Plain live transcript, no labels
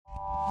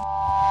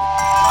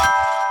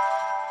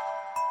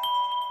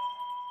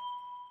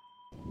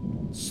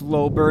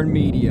Slow Burn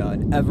Media,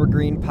 an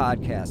evergreen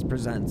podcast,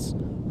 presents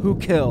Who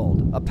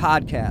Killed, a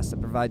podcast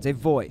that provides a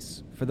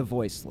voice for the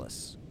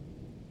voiceless.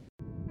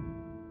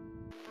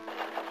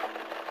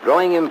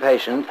 Growing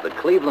impatient, the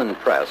Cleveland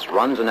Press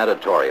runs an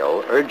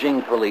editorial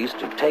urging police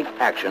to take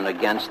action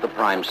against the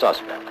prime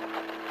suspect.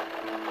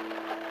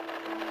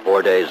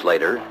 4 days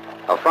later,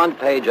 a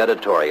front-page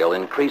editorial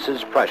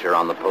increases pressure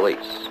on the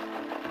police.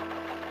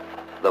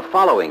 The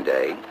following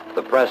day,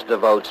 the press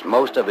devotes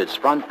most of its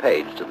front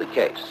page to the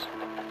case.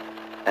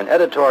 An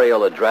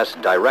editorial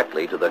addressed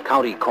directly to the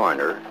county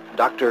coroner,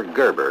 Dr.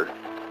 Gerber,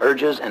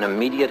 urges an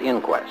immediate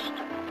inquest.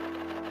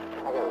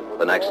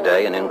 The next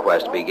day, an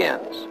inquest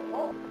begins.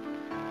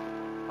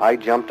 I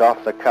jumped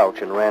off the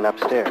couch and ran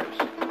upstairs.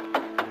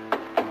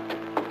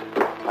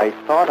 I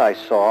thought I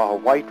saw a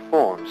white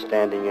form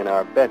standing in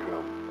our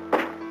bedroom.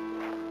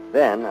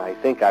 Then I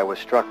think I was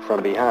struck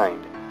from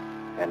behind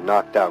and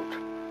knocked out.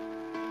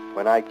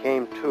 When I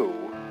came to,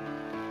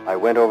 I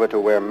went over to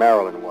where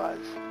Marilyn was.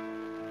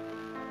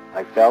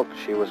 I felt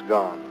she was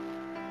gone.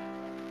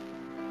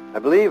 I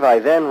believe I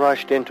then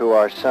rushed into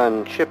our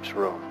son Chip's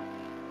room.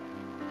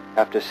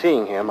 After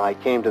seeing him, I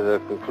came to the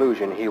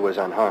conclusion he was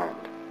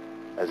unharmed.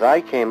 As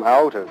I came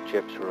out of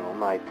Chip's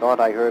room, I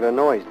thought I heard a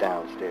noise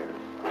downstairs.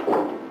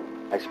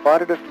 I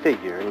spotted a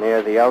figure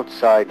near the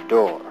outside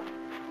door,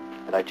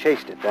 and I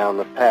chased it down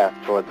the path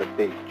toward the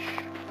beach.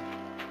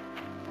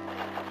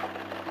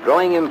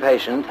 Growing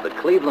impatient, the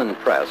Cleveland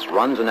Press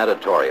runs an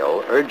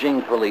editorial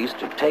urging police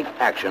to take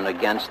action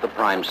against the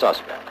prime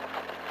suspect.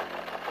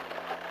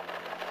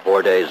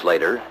 4 days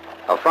later,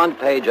 a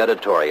front-page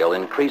editorial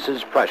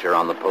increases pressure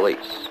on the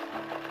police.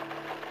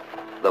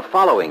 The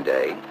following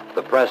day,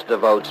 the press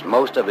devotes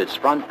most of its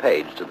front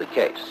page to the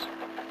case.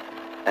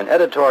 An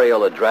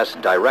editorial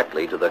addressed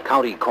directly to the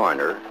county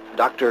coroner,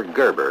 Dr.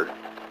 Gerber,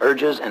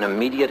 urges an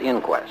immediate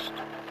inquest.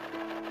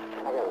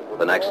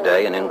 The next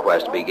day, an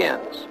inquest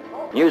begins.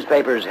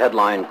 Newspapers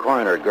headline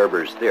Coroner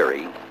Gerber's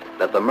theory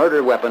that the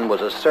murder weapon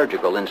was a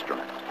surgical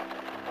instrument.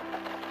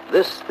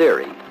 This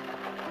theory,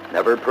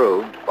 never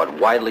proved but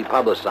widely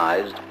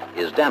publicized,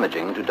 is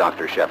damaging to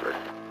Dr. Sheppard.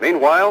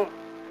 Meanwhile,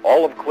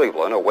 all of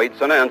Cleveland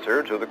awaits an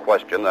answer to the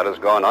question that has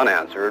gone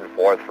unanswered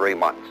for 3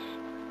 months.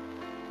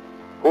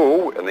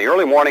 Who, in the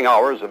early morning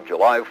hours of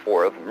July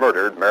 4th,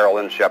 murdered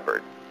Marilyn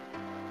Sheppard?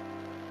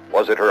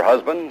 Was it her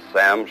husband,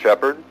 Sam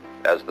Sheppard,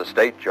 as the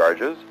state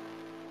charges?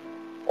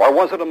 Or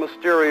was it a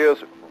mysterious,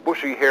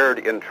 bushy-haired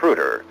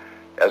intruder,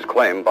 as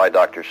claimed by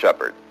Dr.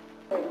 Sheppard?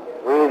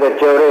 We, the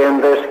jury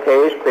in this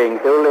case, being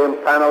duly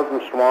impaneled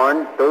and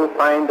sworn, do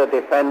find the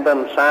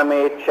defendant, Sam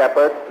H.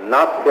 Sheppard,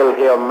 not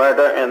guilty of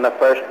murder in the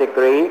first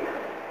degree,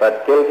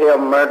 but guilty of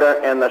murder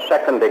in the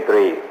second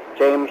degree.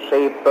 James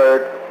C.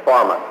 Bird,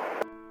 foreman.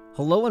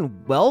 Hello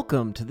and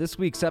welcome to this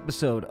week's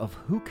episode of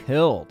Who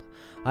Killed.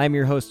 I'm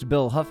your host,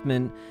 Bill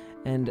Huffman,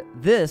 and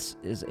this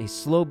is a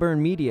Slow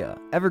Burn Media,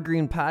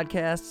 evergreen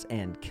podcasts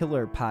and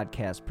killer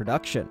podcast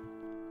production.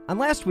 On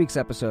last week's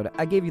episode,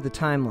 I gave you the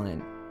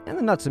timeline and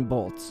the nuts and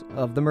bolts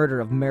of the murder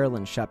of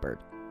Marilyn Sheppard,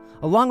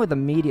 along with the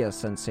media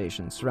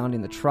sensation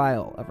surrounding the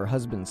trial of her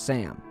husband,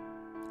 Sam.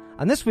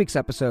 On this week's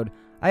episode,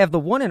 I have the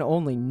one and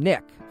only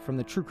Nic from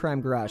the True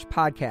Crime Garage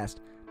podcast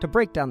to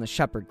break down the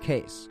Sheppard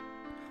case.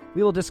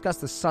 We will discuss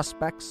the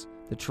suspects,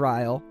 the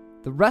trial,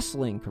 the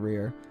wrestling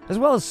career, as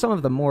well as some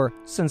of the more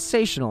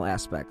sensational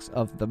aspects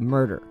of the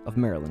murder of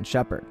Marilyn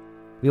Sheppard.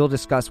 We will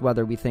discuss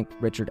whether we think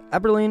Richard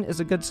Eberlein is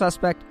a good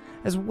suspect,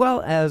 as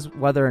well as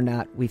whether or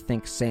not we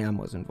think Sam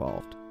was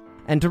involved.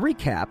 And to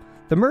recap,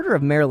 the murder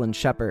of Marilyn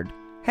Sheppard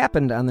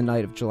happened on the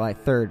night of July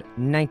 3rd,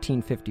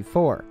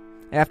 1954,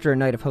 after a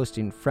night of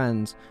hosting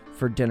friends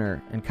for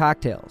dinner and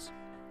cocktails.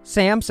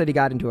 Sam said he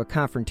got into a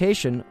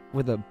confrontation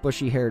with a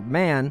bushy-haired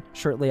man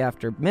shortly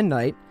after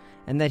midnight,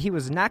 and that he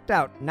was knocked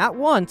out not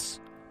once,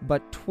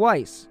 but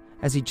twice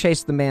as he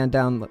chased the man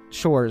down the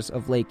shores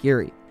of Lake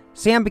Erie.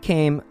 Sam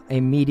became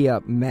a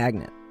media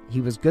magnet. He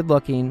was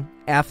good-looking,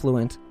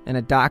 affluent, and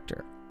a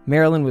doctor.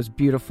 Marilyn was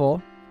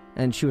beautiful,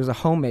 and she was a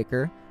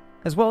homemaker,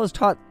 as well as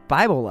taught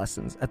Bible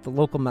lessons at the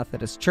local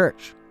Methodist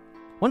church.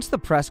 Once the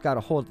press got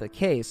a hold of the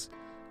case,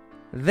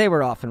 they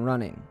were off and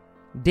running.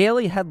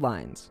 Daily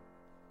headlines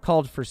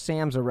called for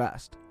Sam's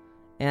arrest,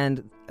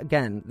 and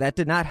again, that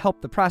did not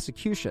help the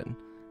prosecution,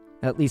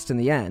 at least in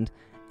the end,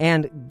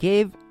 and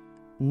gave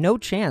no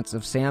chance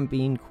of Sam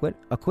being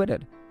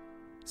acquitted.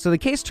 So the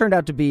case turned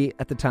out to be,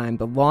 at the time,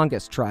 the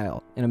longest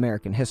trial in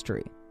American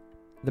history.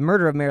 The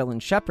murder of Marilyn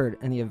Sheppard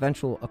and the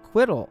eventual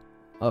acquittal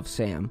of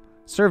Sam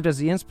served as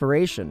the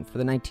inspiration for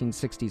the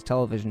 1960s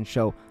television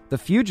show The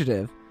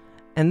Fugitive,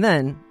 and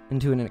then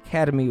into an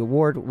Academy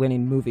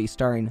Award-winning movie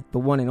starring the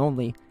one and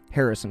only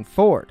Harrison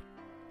Ford.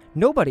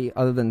 Nobody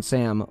other than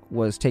Sam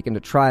was taken to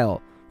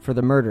trial for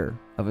the murder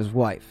of his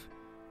wife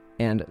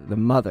and the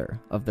mother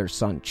of their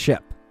son,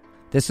 Chip.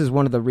 This is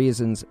one of the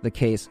reasons the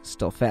case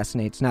still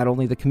fascinates not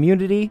only the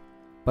community,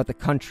 but the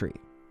country.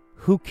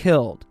 Who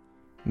killed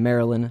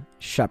Marilyn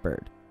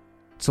Sheppard?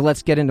 So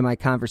let's get into my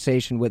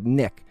conversation with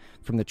Nic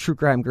from the True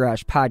Crime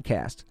Garage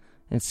podcast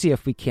and see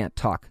if we can't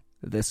talk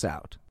this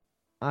out.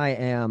 I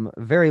am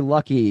very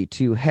lucky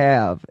to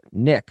have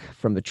Nic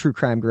from the True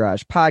Crime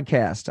Garage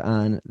podcast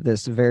on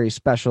this very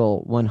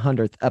special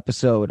 100th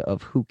episode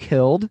of Who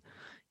Killed.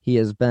 He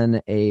has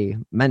been a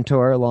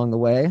mentor along the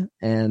way,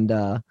 and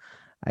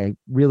I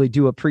really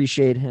do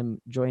appreciate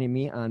him joining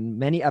me on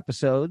many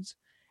episodes.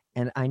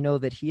 And I know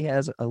that he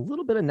has a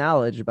little bit of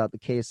knowledge about the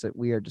case that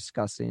we are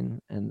discussing.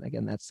 And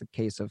again, that's the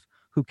case of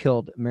Who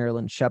Killed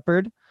Marilyn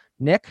Sheppard.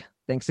 Nic,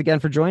 thanks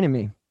again for joining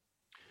me.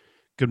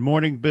 Good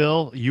morning,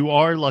 Bill. You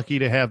are lucky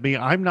to have me.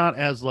 I'm not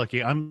as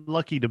lucky. I'm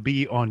lucky to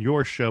be on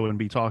your show and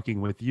be talking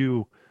with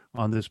you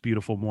on this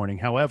beautiful morning.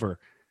 However,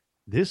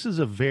 this is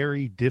a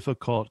very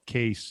difficult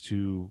case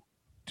to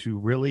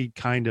really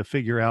kind of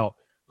figure out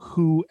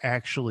who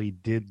actually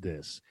did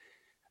this.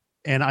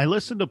 And I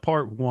listened to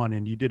part one,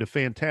 and you did a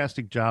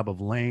fantastic job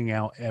of laying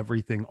out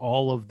everything,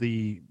 all of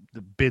the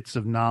bits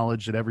of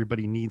knowledge that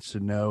everybody needs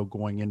to know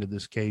going into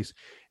this case.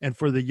 And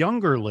for the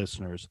younger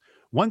listeners,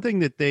 one thing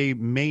that they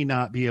may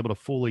not be able to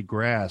fully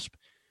grasp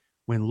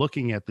when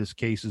looking at this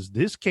case is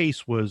this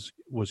case was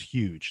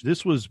huge.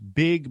 This was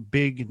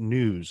big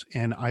news.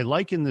 And I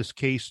liken this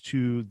case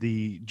to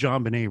the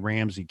JonBenet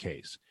Ramsey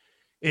case.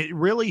 It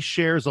really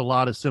shares a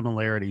lot of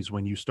similarities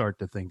when you start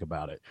to think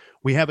about it.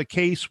 We have a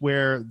case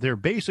where they're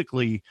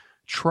basically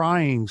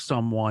trying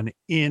someone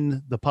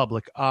in the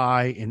public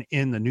eye and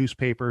in the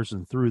newspapers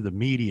and through the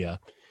media.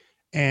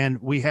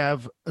 And we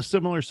have a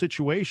similar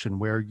situation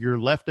where you're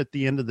left at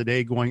the end of the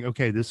day going,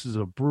 okay, this is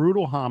a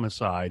brutal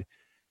homicide.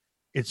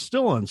 It's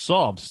still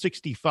unsolved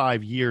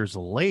 65 years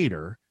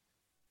later.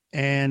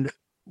 And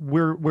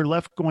we're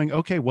left going,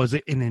 okay, was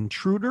it an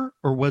intruder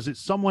or was it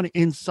someone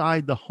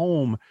inside the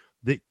home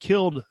that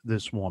killed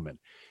this woman?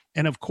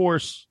 And of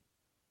course,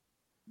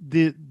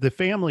 the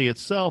family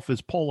itself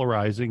is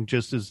polarizing,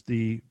 just as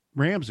the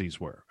Ramseys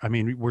were. I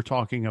mean, we're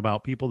talking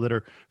about people that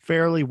are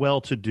fairly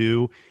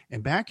well-to-do.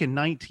 And back in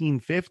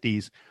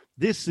 1950s,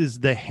 this is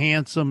the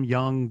handsome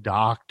young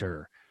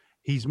doctor.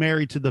 He's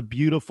married to the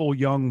beautiful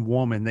young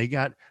woman. They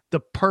got the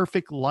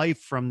perfect life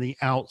from the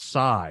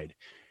outside.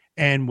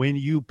 And when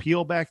you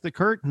peel back the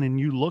curtain and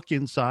you look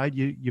inside,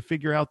 you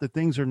figure out that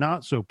things are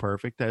not so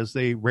perfect, as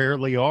they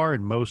rarely are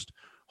in most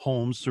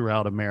homes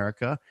throughout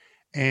America.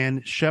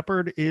 And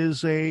Sheppard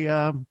is he's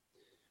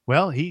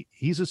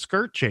a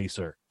skirt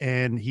chaser,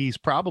 and he's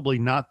probably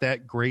not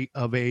that great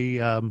of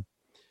a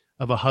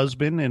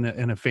husband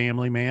and a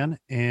family man.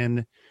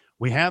 And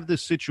we have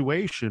this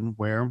situation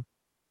where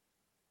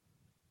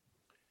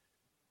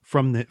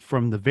from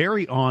the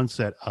very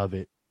onset of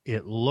it,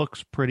 it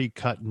looks pretty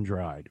cut and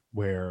dried,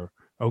 where,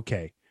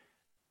 okay,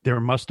 there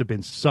must have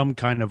been some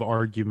kind of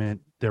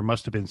argument. There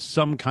must have been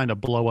some kind of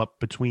blow up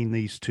between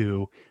these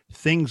two.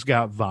 Things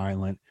got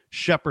violent.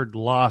 Sheppard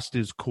lost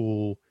his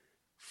cool,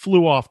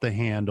 flew off the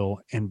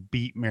handle, and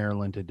beat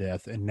Marilyn to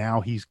death. And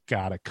now he's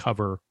got to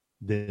cover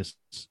this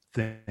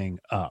thing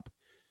up.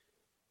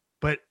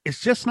 But it's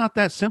just not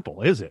that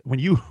simple, is it? When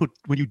you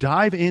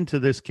dive into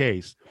this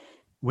case,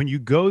 when you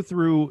go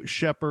through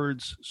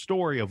Sheppard's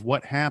story of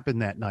what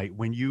happened that night,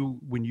 when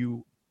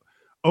you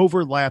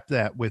overlap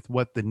that with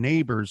what the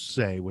neighbors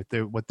say, with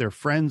what their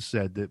friends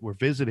said that were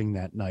visiting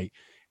that night,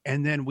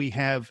 and then we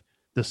have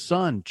the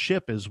son,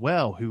 Chip, as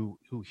well, who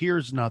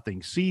hears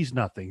nothing, sees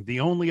nothing,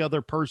 the only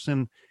other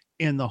person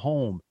in the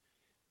home,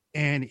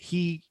 and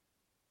he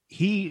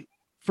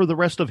for the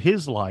rest of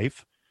his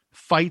life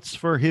fights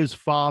for his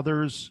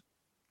father's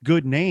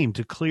good name,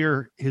 to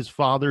clear his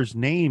father's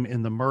name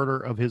in the murder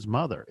of his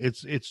mother.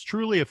 It's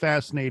truly a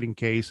fascinating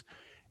case,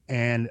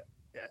 and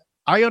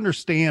I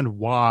understand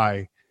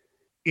why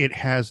it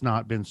has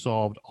not been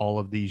solved all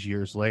of these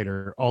years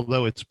later,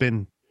 although it's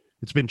been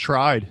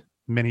tried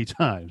many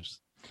times.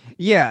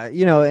 Yeah,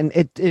 and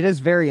it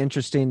is very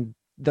interesting,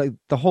 the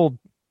whole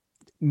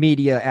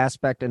media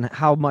aspect and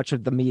how much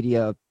of the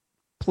media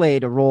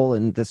played a role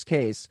in this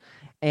case.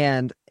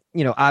 And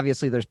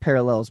obviously there's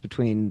parallels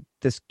between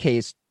this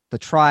case, the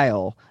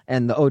trial,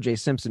 and the O.J.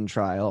 Simpson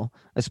trial,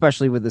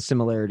 especially with the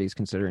similarities,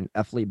 considering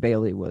F. Lee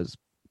Bailey was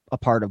a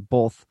part of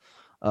both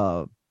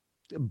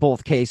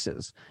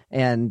cases.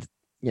 And,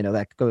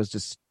 that goes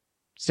to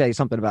say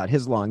something about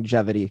his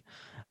longevity.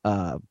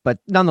 But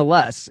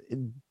nonetheless,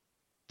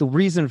 the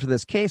reason for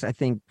this case, I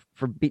think,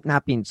 for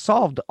not being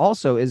solved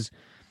also is,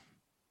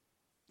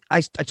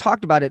 I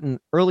talked about it in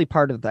early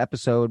part of the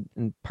episode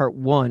in part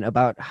one,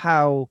 about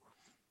how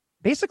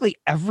basically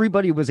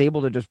everybody was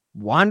able to just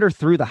wander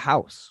through the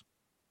house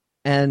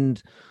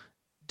and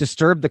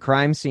disturb the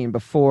crime scene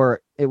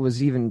before it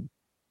was even,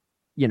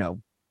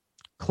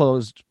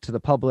 closed to the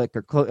public,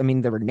 or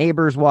there were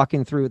neighbors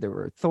walking through, there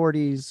were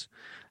authorities,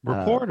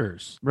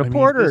 reporters.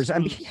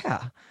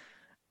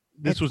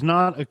 This was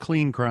not a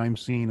clean crime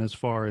scene as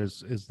far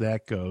as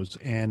that goes.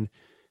 And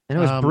it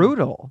was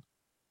brutal.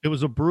 It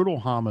was a brutal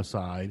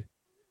homicide.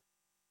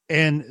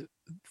 And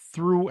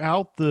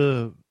throughout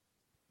the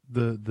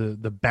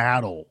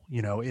battle,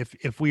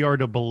 if we are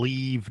to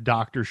believe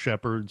Dr.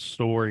 Sheppard's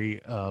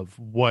story of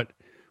what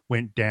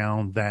went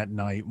down that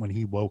night when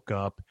he woke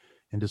up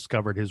and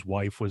discovered his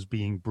wife was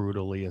being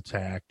brutally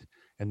attacked,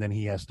 and then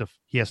he has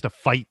to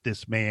fight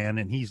this man,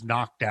 and he's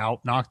knocked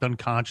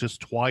unconscious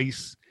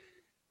twice.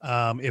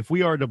 If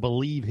we are to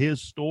believe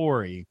his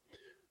story,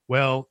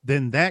 well,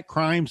 then that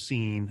crime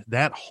scene,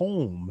 that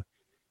home,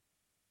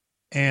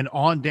 and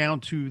on down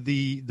to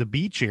the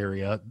beach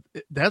area,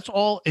 that's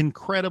all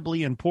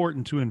incredibly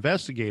important to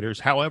investigators.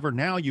 However,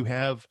 now you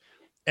have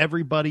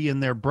everybody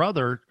and their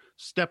brother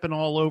stepping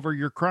all over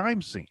your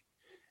crime scene.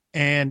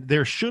 And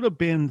there should have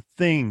been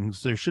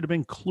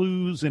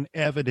clues and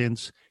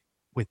evidence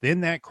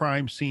within that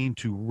crime scene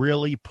to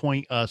really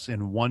point us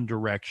in one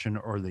direction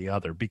or the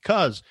other,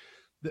 because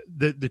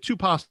the two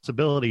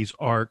possibilities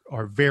are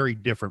very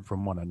different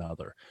from one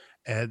another.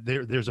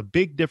 There's a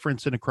big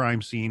difference in a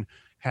crime scene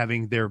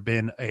having there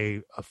been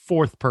a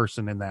fourth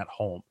person in that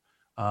home.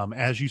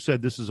 As you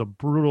said, this is a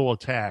brutal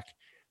attack.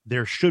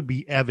 There should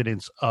be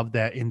evidence of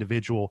that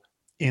individual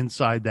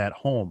inside that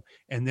home.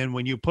 And then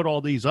when you put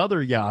all these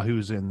other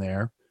yahoos in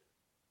there,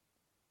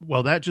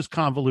 well, that just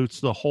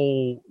convolutes the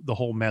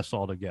whole mess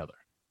altogether.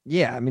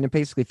 Yeah, I mean, it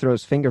basically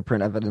throws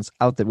fingerprint evidence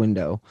out the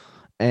window.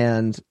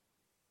 And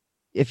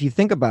if you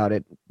think about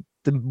it,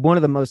 one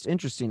of the most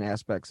interesting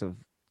aspects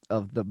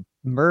of the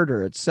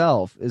murder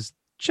itself is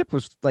Chip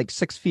was like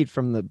 6 feet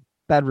from the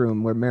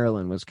bedroom where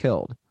Marilyn was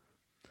killed.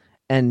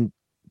 And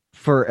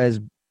for as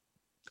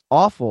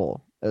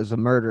awful as a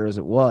murder as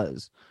it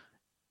was,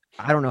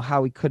 I don't know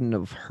how he couldn't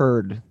have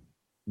heard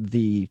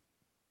the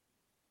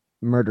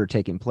murder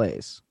taking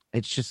place.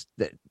 It's just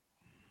that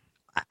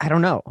I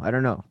don't know.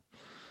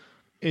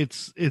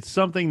 It's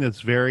something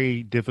that's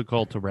very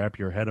difficult to wrap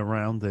your head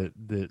around,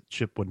 that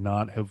Chip would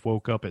not have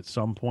woke up at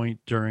some point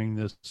during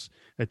this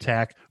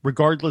attack,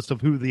 regardless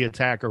of who the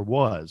attacker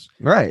was.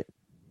 Right.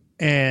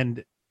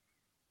 And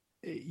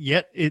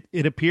yet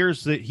it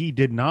appears that he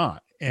did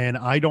not. And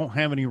I don't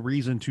have any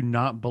reason to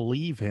not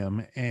believe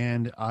him.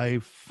 And I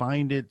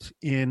find it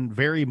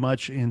very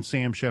much in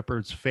Sam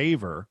Sheppard's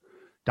favor,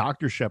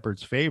 Dr.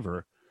 Sheppard's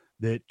favor,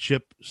 that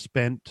Chip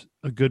spent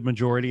a good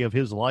majority of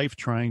his life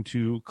trying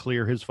to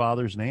clear his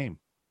father's name.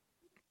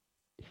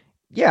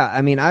 Yeah,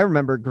 I mean, I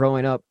remember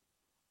growing up,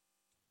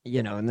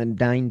 in the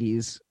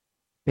 90s,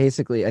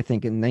 basically, I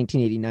think in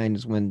 1989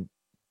 is when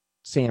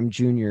Sam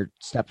Jr.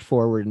 stepped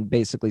forward and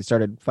basically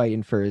started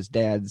fighting for his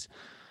dad's,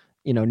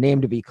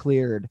 name to be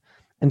cleared.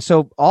 And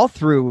so all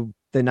through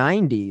the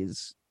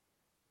 90s,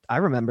 I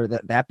remember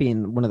that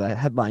being one of the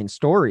headline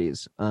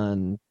stories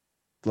on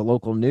the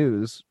local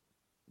news.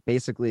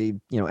 Basically,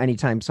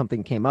 anytime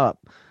something came up,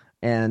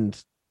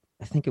 and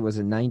I think it was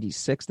in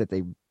 96 that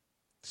they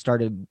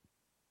started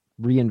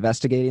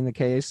reinvestigating the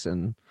case.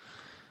 And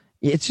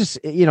it's just,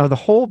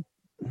 the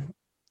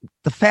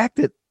fact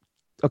that,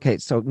 okay,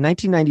 so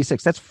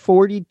 1996, that's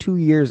 42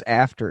 years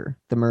after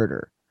the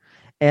murder.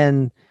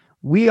 And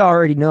we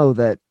already know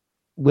that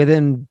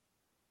within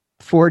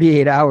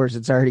 48 hours,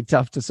 it's already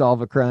tough to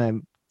solve a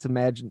crime. It's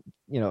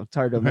it's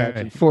hard to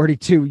imagine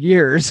 42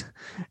 years.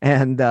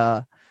 And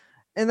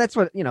that's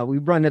what, we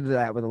run into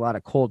that with a lot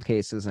of cold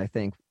cases, I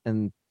think.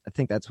 And I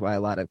think that's why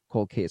a lot of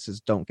cold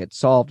cases don't get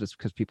solved, is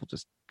because people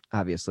just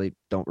obviously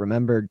don't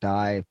remember,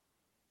 die,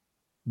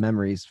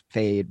 memories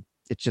fade.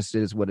 It just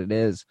is what it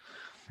is.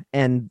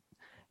 And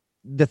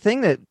the thing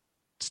that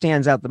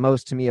stands out the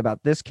most to me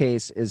about this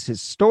case is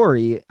his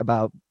story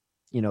about,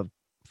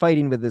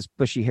 fighting with this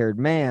bushy-haired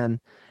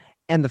man,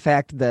 and the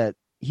fact that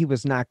he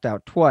was knocked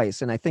out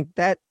twice. And I think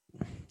that,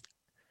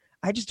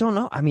 I just don't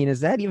know. I mean,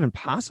 is that even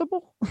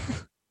possible?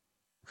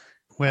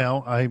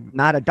 Well, I'm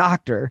not a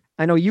doctor.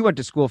 I know you went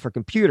to school for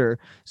computer,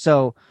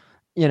 so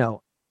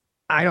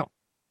I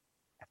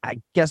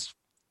guess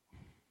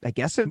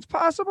it's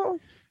possible.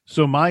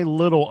 So my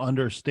little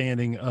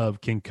understanding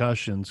of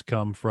concussions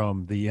come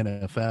from the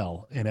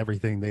NFL and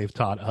everything they've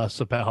taught us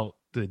about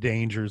the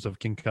dangers of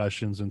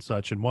concussions and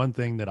such. And one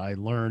thing that I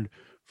learned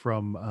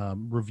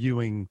from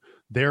reviewing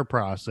their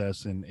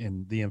process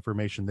and the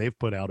information they've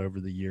put out over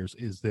the years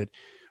is that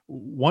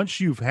once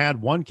you've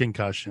had one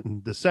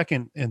concussion, the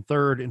second and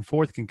third and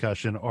fourth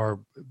concussion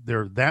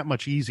they're that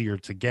much easier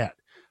to get.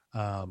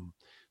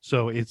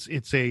 So it's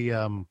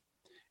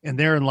and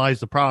therein lies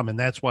the problem. And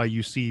that's why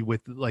you see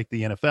with like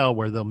the NFL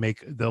where they'll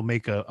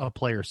make a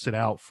player sit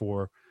out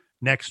for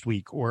next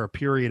week or a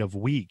period of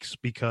weeks,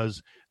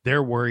 because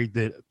they're worried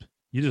that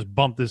you just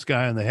bump this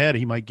guy on the head,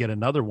 he might get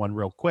another one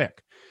real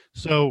quick.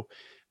 So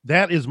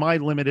that is my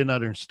limited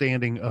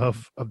understanding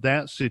of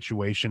that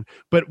situation.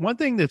 But one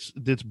thing that's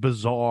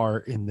bizarre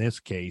in this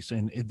case,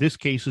 and this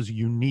case is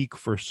unique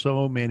for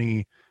so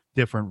many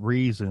different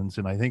reasons,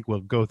 and I think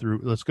let's go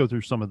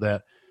through some of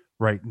that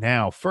right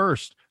now.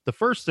 First, the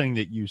first thing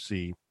that you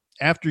see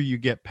after you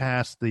get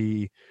past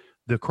the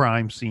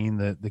crime scene,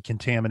 the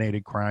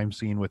contaminated crime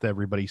scene with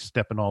everybody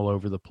stepping all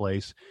over the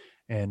place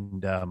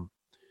and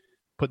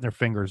putting their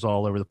fingers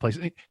all over the place.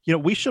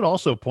 We should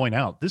also point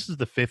out, this is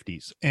the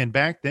 50s. And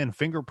back then,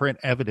 fingerprint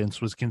evidence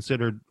was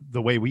considered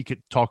the way we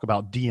could talk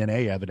about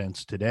DNA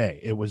evidence today.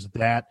 It was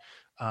that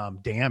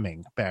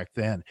damning back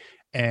then.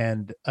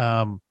 And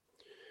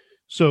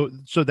So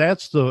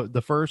that's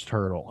the first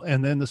hurdle.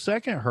 And then the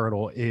second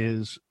hurdle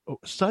is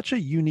such a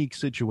unique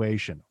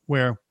situation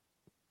where,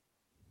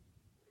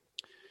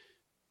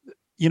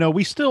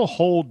 we still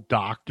hold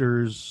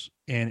doctors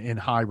in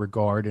high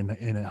regard and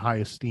in high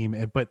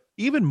esteem, but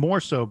even more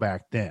so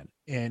back then.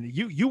 And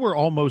you were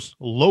almost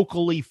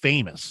locally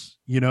famous,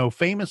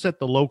 famous at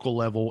the local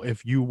level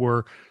if you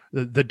were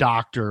the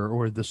doctor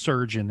or the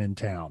surgeon in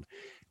town.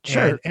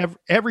 Sure. And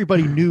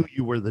everybody knew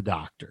you were the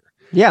doctor.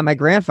 Yeah, my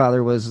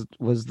grandfather was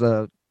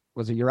a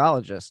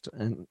urologist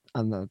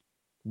on the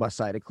west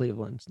side of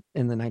Cleveland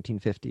in the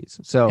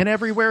 1950s. So, and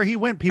everywhere he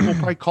went, people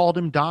probably called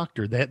him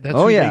doctor. That's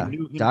who they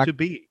knew him to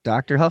be.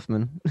 Dr.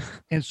 Huffman.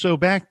 And so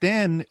back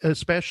then,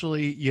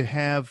 especially, you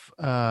have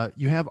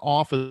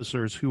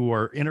officers who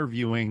are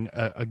interviewing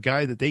a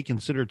guy that they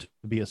consider to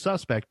be a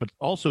suspect, but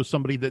also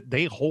somebody that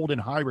they hold in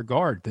high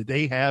regard, that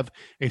they have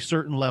a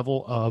certain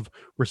level of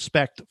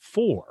respect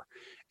for.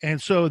 And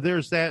so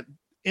there's that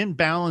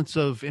imbalance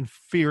of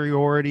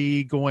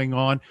inferiority going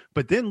on.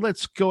 But then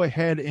let's go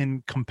ahead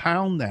and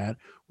compound that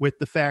with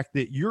the fact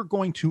that you're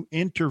going to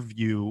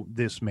interview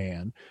this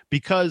man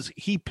because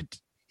he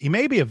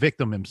may be a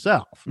victim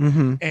himself,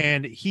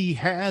 and he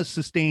has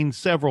sustained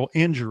several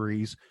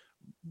injuries,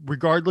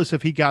 regardless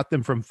if he got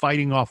them from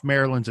fighting off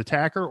Marilyn's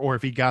attacker or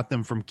if he got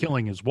them from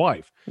killing his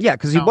wife. Yeah,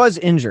 because he was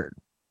injured.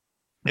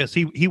 Yes,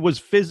 he was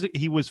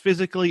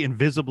physically and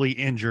visibly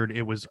injured.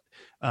 It was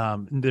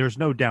there's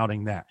no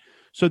doubting that.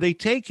 So they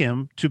take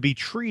him to be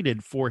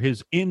treated for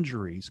his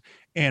injuries,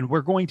 and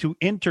we're going to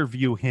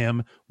interview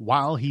him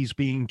while he's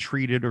being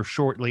treated or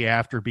shortly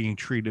after being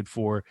treated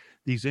for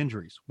these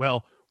injuries.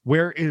 Well,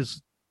 where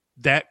is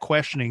that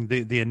questioning,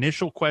 the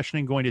initial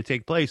questioning, going to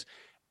take place?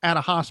 At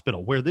a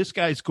hospital where this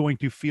guy's going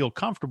to feel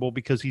comfortable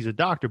because he's a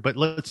doctor. But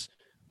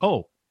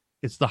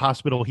it's the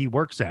hospital he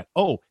works at.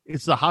 Oh,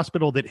 it's the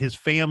hospital that his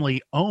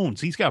family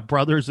owns. He's got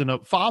brothers and a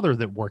father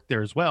that work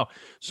there as well.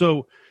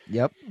 So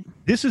yep,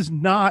 this is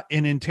not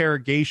an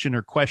interrogation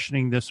or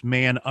questioning this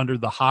man under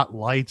the hot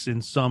lights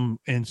in some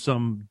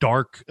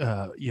dark,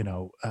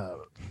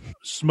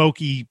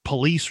 smoky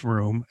police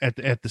room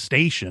at the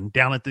station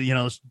down at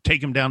the,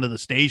 take him down to the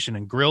station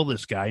and grill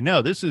this guy.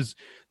 No,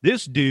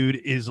 this dude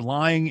is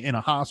lying in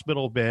a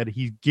hospital bed.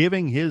 He's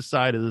giving his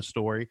side of the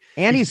story.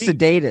 And he's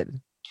sedated.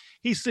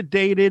 He's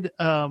sedated.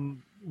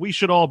 We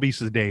should all be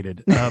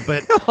sedated,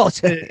 but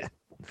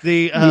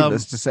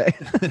needless to say,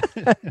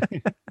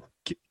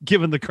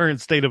 given the current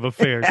state of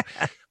affairs.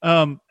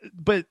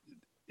 But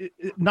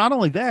not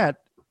only that,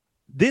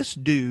 this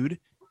dude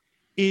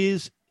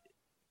he's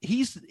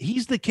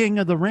the king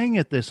of the ring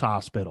at this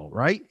hospital,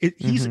 right?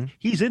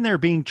 He's in there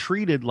being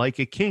treated like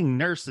a king.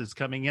 Nurses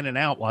coming in and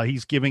out while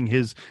he's giving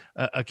his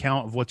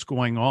account of what's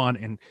going on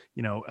and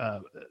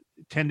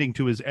tending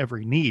to his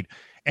every need.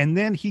 And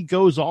then he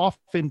goes off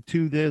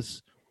into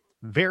this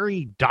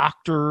very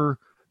doctor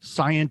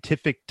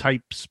scientific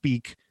type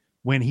speak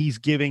when he's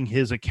giving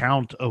his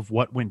account of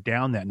what went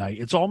down that night.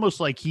 It's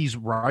almost like he's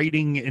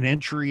writing an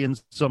entry in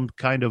some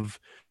kind of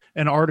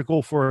an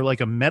article for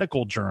like a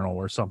medical journal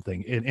or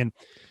something. And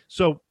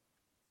so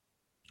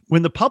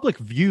when the public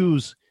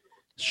views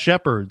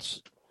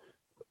Sheppard's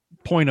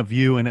point of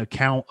view and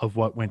account of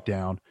what went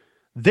down,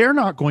 they're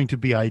not going to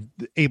be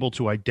able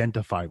to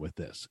identify with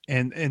this.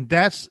 And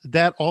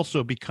that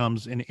also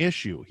becomes an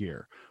issue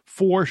here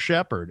for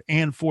Sheppard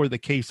and for the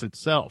case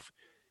itself.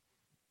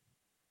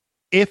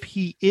 If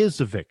he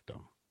is a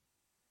victim,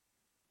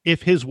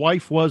 if his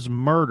wife was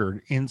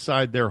murdered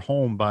inside their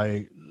home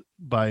by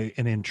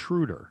an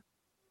intruder,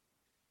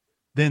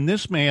 then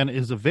this man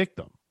is a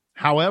victim.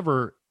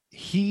 However,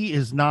 he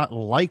is not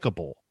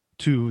likable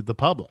to the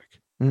public.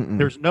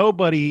 There's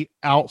nobody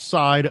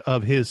outside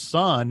of his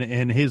son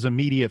and his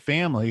immediate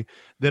family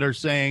that are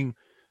saying,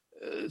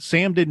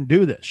 Sam didn't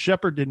do this.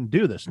 Sheppard didn't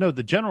do this. No,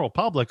 the general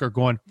public are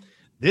going,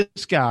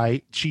 this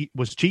guy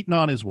was cheating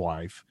on his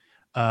wife.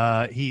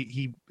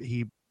 He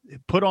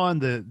put on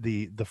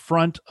the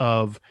front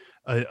of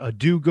a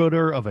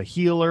do-gooder, of a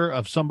healer,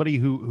 of somebody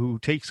who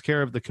takes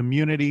care of the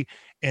community.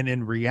 And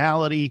in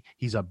reality,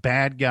 he's a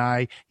bad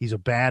guy. He's a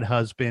bad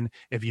husband.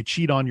 If you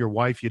cheat on your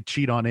wife, you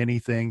cheat on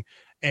anything.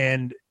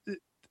 And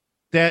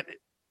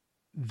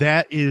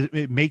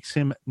it makes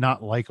him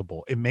not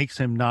likable. It makes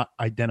him not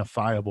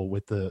identifiable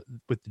with the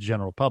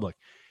general public.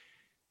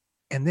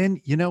 And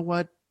then, you know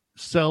what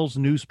sells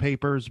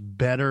newspapers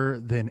better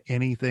than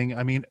anything?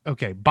 I mean,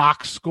 okay,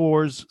 box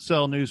scores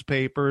sell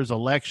newspapers,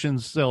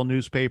 elections sell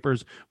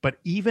newspapers, but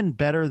even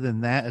better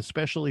than that,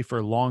 especially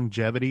for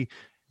longevity,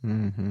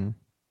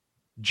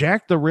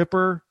 Jack the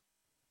Ripper,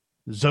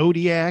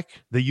 Zodiac,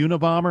 the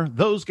Unabomber,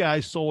 those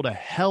guys sold a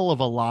hell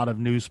of a lot of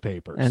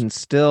newspapers and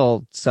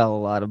still sell a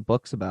lot of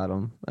books about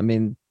them. I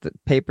mean,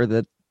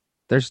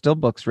 there's still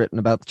books written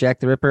about Jack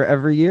the Ripper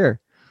every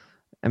year.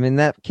 I mean,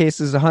 that case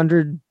is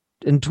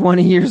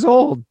 120 years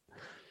old.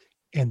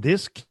 And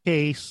this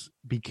case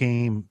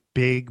became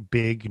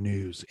big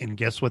news. And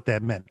guess what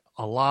that meant?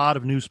 A lot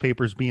of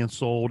newspapers being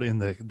sold in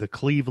the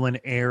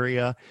Cleveland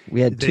area. We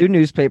had two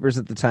newspapers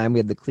at the time. We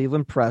had the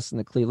Cleveland Press and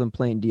the Cleveland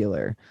Plain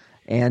Dealer.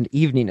 and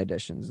evening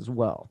editions as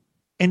well.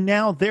 And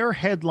now their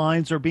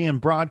headlines are being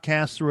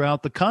broadcast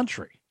throughout the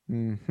country.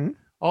 Mm-hmm.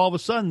 All of a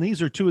sudden,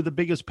 these are two of the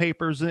biggest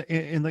papers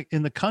in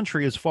the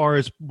country as far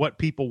as what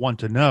people want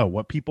to know,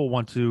 what people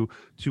want to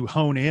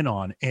hone in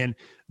on. And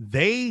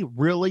they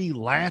really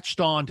latched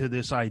on to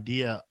this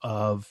idea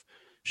of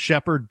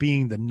Sheppard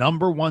being the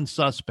number one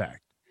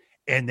suspect.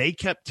 And they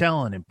kept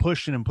telling and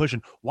pushing and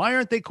pushing. Why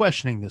aren't they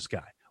questioning this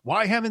guy?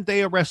 Why haven't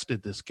they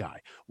arrested this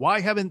guy?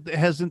 Why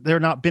hasn't there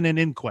not been an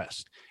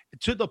inquest?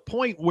 To the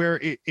point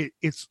where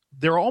it's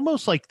they're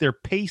almost like they're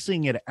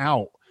pacing it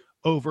out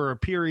over a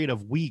period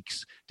of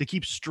weeks to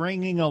keep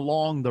stringing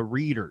along the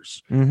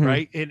readers,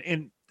 right?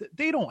 And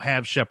they don't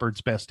have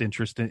Sheppard's best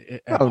interest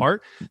at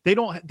heart. They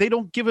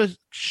don't give a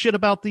shit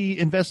about the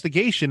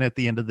investigation at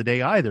the end of the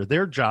day either.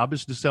 Their job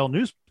is to sell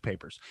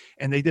newspapers,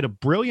 and they did a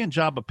brilliant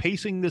job of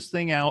pacing this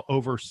thing out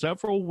over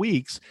several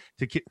weeks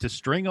to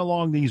string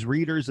along these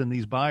readers and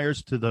these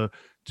buyers to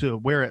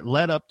where it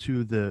led up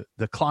to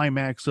the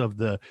climax of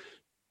the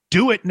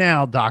 "Do it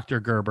now, Dr.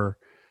 Gerber."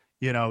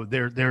 You know,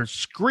 they're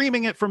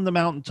screaming it from the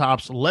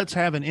mountaintops. Let's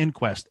have an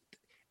inquest.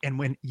 And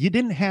when you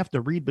didn't have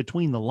to read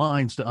between the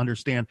lines to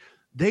understand,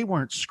 they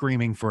weren't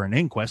screaming for an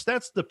inquest.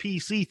 That's the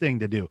PC thing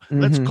to do.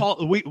 Let's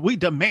call we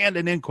demand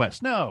an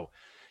inquest. No,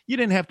 you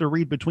didn't have to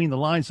read between the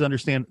lines to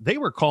understand. They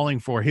were calling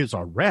for his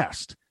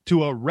arrest,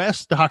 to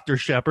arrest Dr.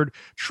 Sheppard,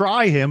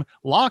 try him,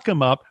 lock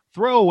him up,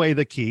 throw away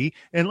the key,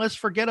 and let's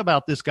forget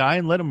about this guy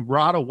and let him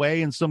rot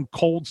away in some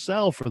cold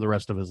cell for the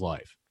rest of his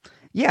life.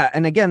 Yeah,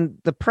 and again,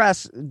 the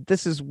press,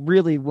 this is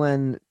really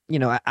when, you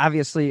know,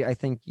 obviously I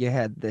think you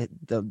had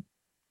the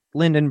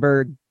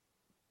Lindenberg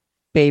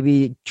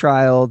baby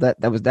trial that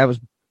was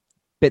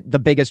the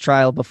biggest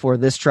trial before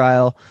this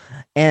trial.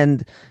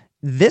 And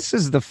this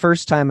is the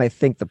first time I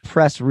think the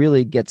press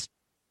really gets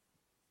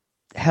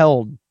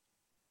held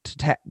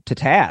to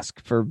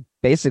task for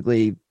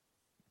basically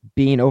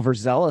being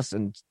overzealous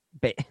and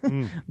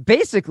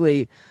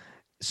basically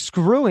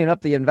screwing up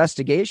the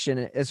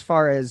investigation as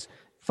far as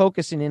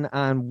focusing in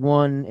on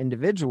one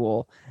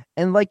individual.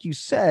 And like you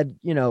said,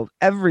 you know,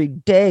 every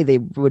day they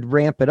would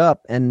ramp it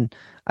up. And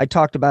I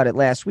talked about it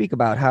last week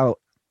about how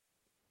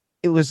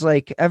it was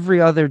like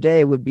every other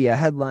day would be a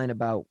headline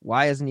about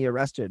why isn't he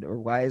arrested or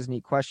why isn't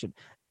he questioned?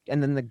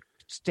 And then the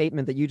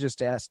statement that you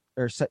just asked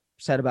or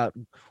said about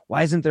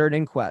why isn't there an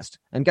inquest?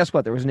 And guess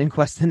what? There was an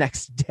inquest the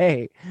next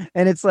day.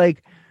 And it's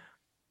like,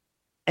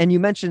 and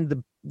you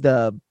mentioned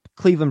the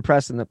Cleveland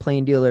Press and the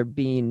Plain Dealer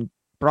being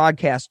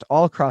broadcast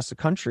all across the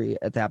country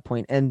at that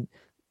point. And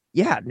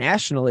yeah,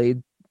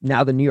 nationally,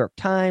 now the New York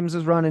Times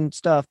is running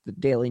stuff, the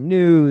Daily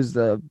News,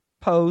 the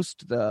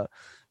Post, the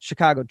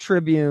Chicago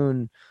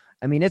Tribune.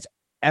 I mean, it's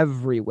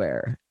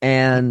everywhere.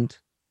 And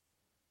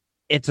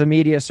it's a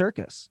media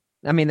circus.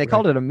 I mean, they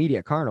called it a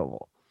media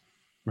carnival.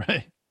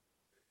 Right.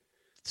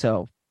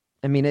 So,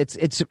 I mean,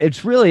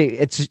 it's really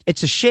a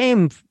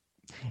shame.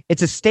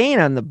 It's a stain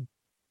on the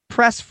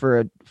press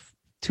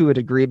to a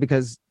degree,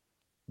 because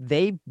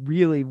they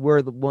really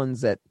were the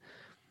ones that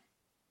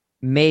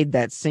made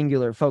that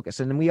singular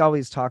focus. And we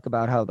always talk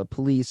about how the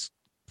police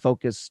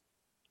focus,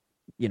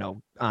 you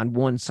know, on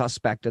one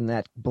suspect, and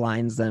that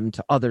blinds them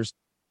to others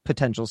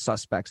potential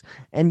suspects.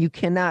 And you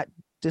cannot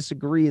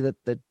disagree that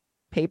the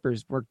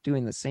papers were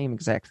doing the same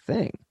exact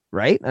thing,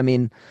 right? I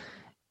mean,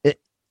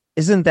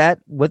 isn't that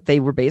what they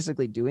were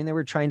basically doing? They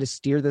were trying to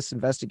steer this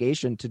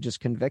investigation to just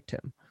convict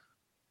him.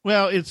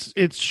 Well,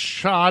 it's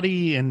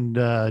shoddy and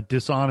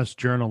dishonest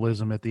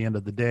journalism at the end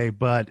of the day,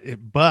 but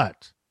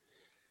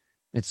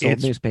it's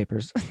sold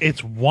newspapers.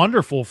 It's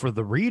wonderful for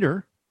the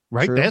reader,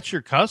 right? True. That's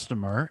your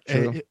customer.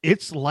 True.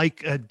 It's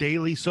like a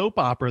daily soap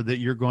opera that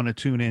you're going to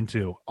tune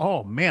into.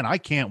 Oh man, I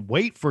can't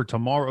wait for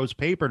tomorrow's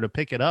paper to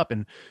pick it up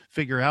and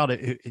figure out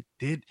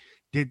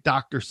did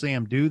Dr.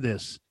 Sam do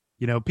this?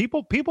 You know,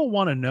 people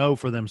want to know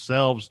for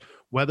themselves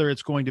whether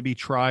it's going to be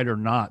tried or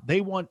not. They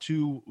want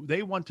to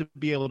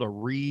be able to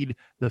read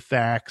the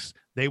facts.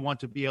 They want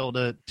to be able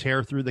to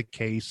tear through the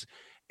case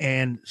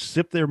and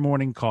sip their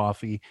morning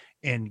coffee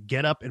and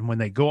get up. And when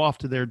they go off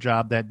to their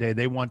job that day,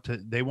 they want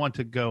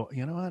to go,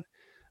 you know what?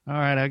 All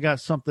right, I got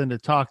something to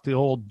talk to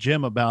old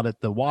Jim about at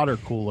the water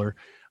cooler.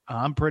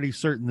 I'm pretty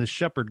certain the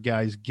Sheppard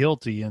guy's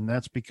guilty, and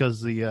that's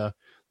because the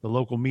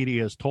local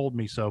media has told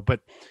me so.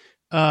 But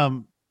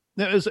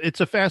it's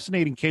a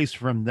fascinating case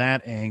from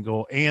that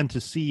angle, and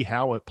to see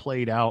how it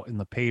played out in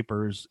the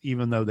papers,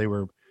 even though they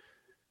were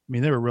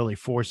really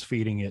force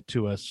feeding it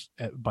to us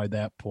by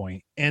that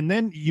point. And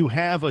then you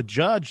have a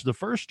judge, the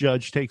first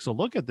judge takes a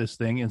look at this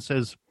thing and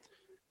says,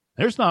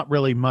 there's not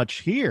really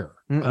much here.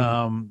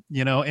 You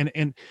know,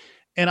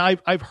 and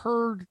I've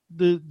heard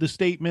the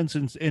statements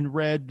and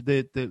read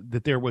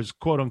that there was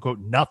quote unquote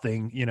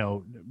nothing, you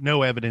know,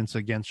 no evidence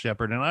against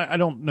Sheppard. And I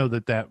don't know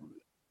that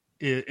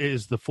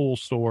is the full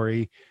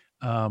story.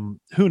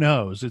 Who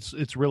knows?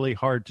 It's really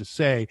hard to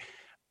say.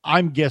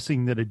 I'm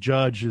guessing that a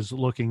judge is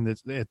looking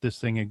at this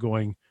thing and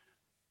going,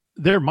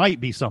 there might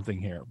be something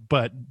here,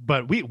 but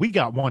we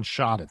got one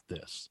shot at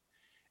this.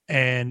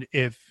 And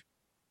if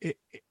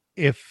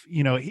if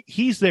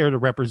he's there to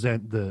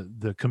represent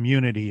the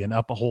community and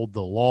uphold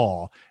the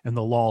law and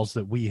the laws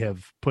that we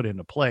have put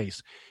into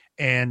place,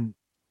 and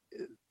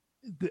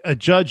a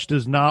judge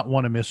does not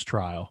want a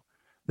mistrial.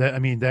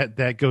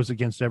 That goes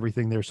against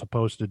everything they're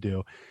supposed to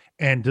do,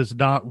 and does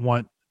not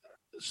want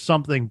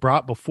something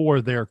brought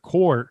before their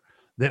court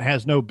that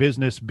has no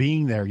business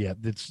being there yet,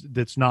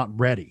 that's not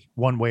ready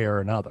one way or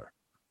another.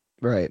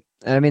 Right.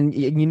 And I mean,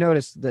 you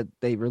notice that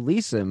they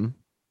release him,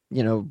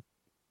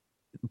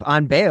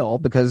 on bail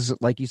because,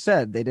 like you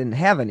said, they didn't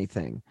have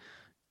anything.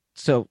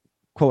 So,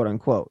 quote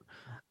unquote.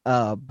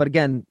 But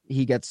again,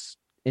 he gets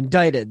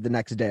indicted the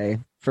next day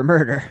for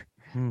murder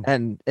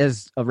and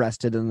is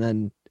arrested and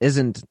then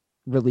isn't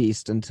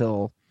released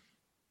until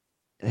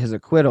his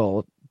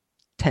acquittal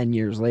 10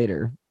 years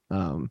later.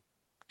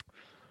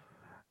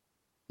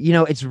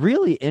 It's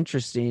really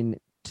interesting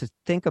to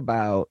think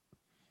about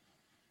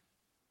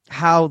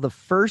how the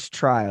first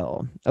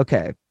trial,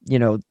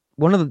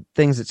 one of the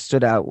things that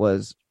stood out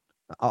was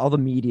all the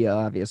media.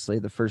 Obviously,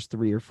 the first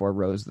 3 or 4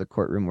 rows of the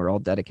courtroom were all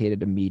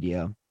dedicated to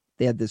media.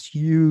 They had this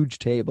huge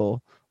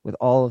table with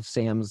all of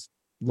Sam's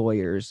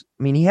lawyers.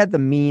 I mean, he had the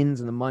means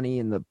and the money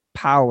and the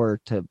power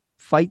to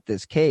fight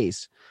this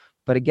case.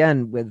 But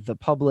again, with the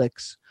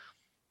public's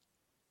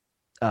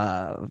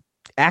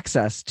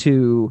access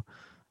to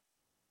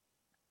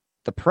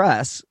the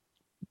press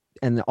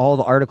and all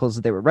the articles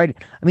that they were writing,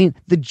 I mean,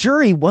 the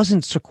jury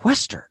wasn't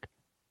sequestered.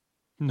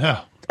 No.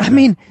 I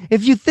mean,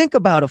 if you think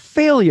about a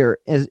failure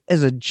as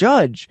a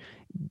judge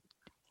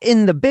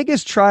in the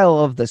biggest trial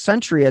of the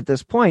century at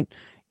this point,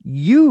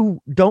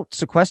 you don't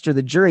sequester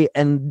the jury.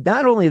 And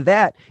not only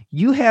that,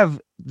 you have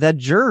the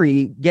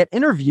jury get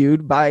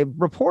interviewed by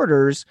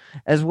reporters,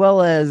 as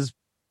well as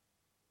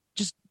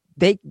just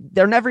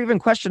they're never even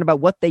questioned about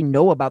what they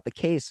know about the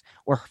case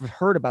or have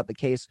heard about the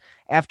case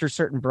after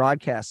certain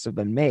broadcasts have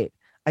been made.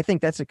 I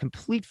think that's a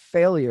complete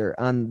failure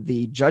on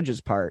the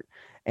judge's part.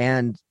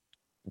 And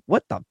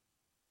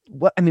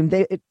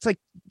it's like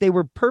they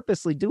were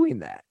purposely doing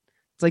that.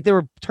 It's like they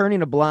were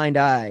turning a blind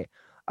eye.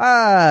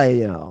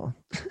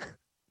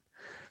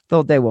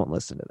 Though they won't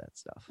listen to that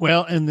stuff.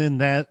 Well, and then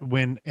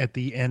when at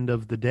the end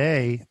of the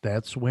day,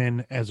 that's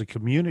when, as a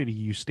community,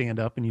 you stand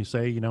up and you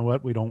say, you know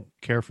what, we don't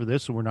care for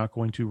this, and we're not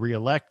going to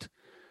reelect,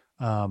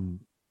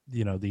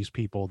 these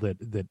people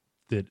that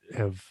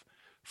have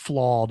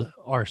flawed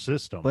our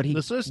system. But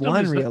the system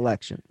won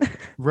re-election.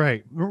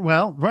 Right.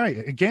 Well, right.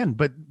 Again,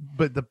 but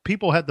the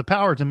people had the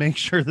power to make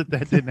sure that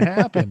didn't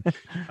happen.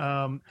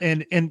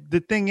 And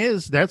the thing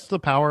is, that's the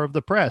power of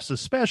the press,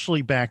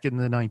 especially back in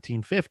the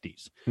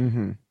 1950s.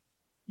 Mm-hmm.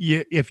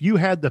 If you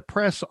had the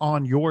press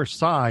on your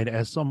side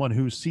as someone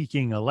who's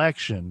seeking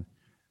election,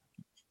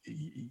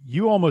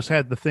 you almost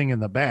had the thing in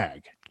the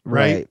bag.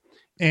 Right.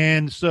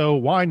 And so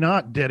why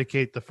not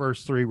dedicate the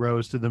first 3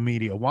 rows to the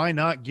media? Why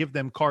not give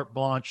them carte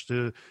blanche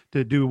to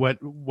do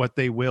what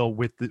they will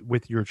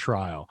with your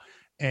trial?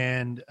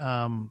 And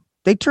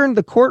they turned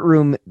the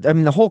courtroom,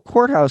 the whole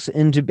courthouse,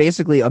 into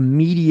basically a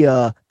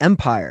media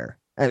empire.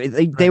 I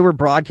mean, they were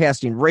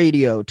broadcasting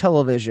radio,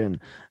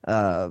 television,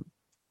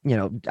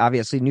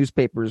 obviously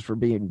newspapers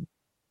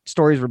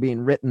stories were being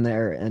written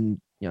there and,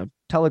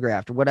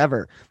 telegraphed or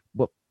whatever,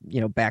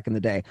 back in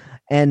the day.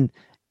 And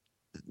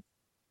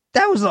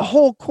that was the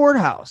whole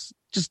courthouse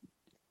just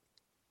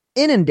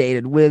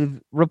inundated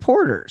with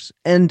reporters.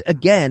 And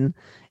again,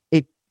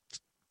 it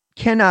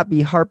cannot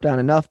be harped on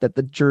enough that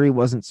the jury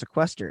wasn't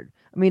sequestered.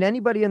 I mean,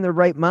 anybody in their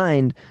right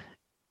mind,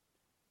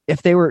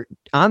 if they were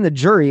on the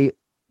jury,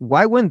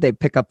 why wouldn't they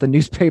pick up the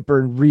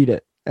newspaper and read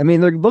it? I mean,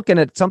 they're looking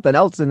at something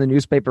else in the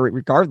newspaper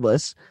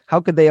regardless.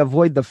 How could they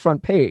avoid the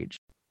front page?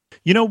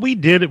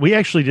 We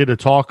actually did a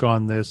talk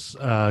on this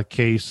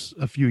case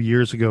a few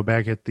years ago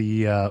back at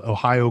the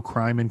Ohio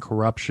Crime and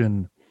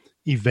Corruption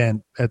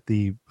event at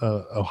the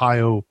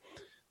Ohio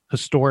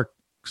Historic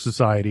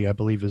Society, I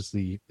believe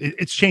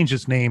it's changed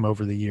its name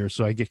over the years,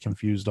 so I get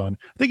confused on.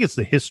 I think it's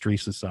the History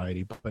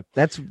Society, but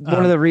that's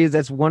one of the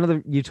reasons.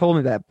 You told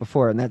me that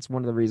before, and that's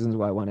one of the reasons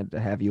why I wanted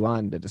to have you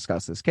on to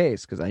discuss this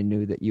case, because I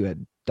knew that you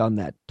had done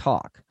that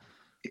talk.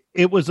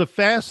 It was a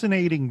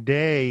fascinating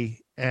day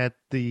at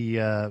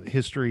the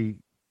History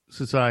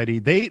Society.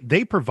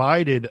 They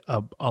provided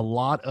a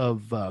lot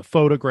of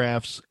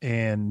photographs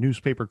and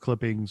newspaper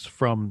clippings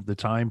from the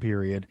time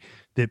period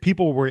that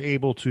people were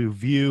able to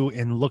view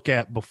and look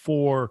at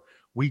before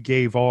we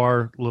gave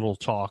our little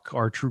talk,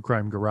 our True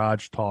Crime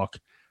Garage talk,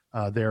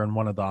 there in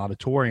one of the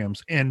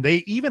auditoriums. And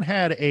they even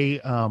had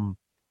a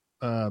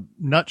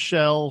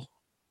nutshell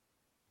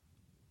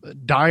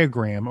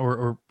diagram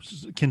or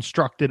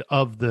constructed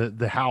of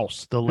the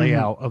house, the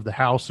layout of the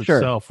house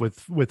itself,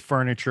 with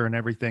furniture and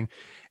everything.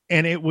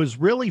 And it was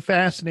really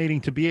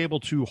fascinating to be able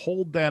to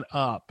hold that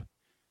up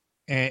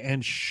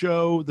and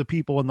show the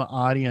people in the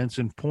audience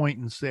and point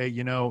and say,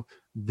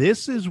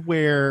 this is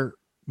where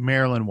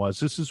Marilyn was.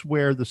 This is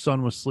where the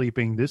son was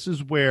sleeping. This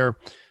is where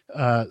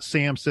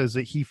Sam says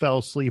that he fell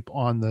asleep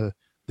on the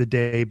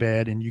day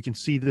bed. And you can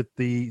see that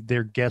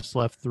their guests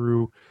left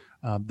through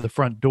the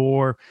front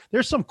door.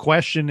 There's some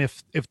question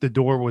if the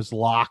door was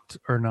locked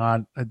or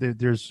not.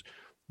 There's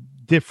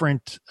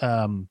different.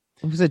 It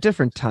was a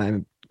different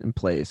time and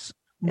place,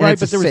 and right? it's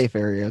But a there was safe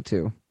area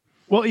too.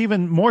 well,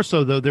 even more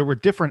so though. There were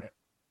different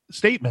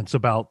statements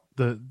about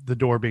the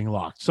door being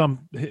locked.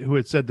 Some who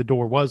had said the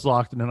door was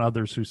locked, and then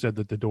others who said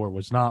that the door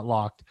was not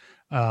locked.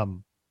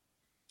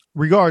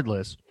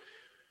 Regardless,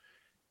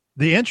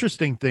 the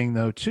interesting thing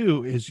though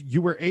too is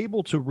you were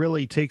able to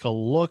really take a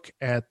look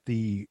at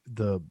the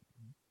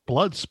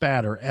blood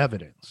spatter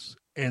evidence,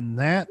 and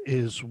that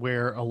is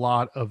where a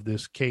lot of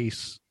this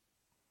case,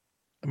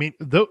 I mean,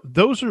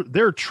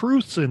 there are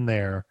truths in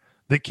there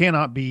that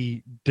cannot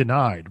be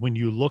denied when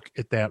you look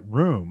at that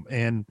room.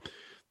 And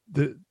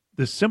the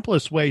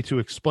simplest way to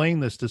explain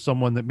this to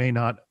someone that may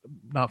not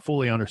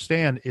fully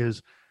understand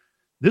is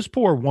this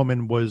poor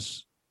woman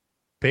was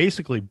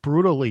basically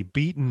brutally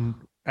beaten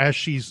as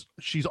she's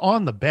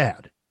on the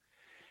bed.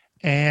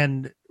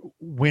 And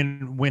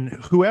when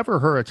whoever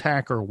her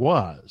attacker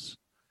was,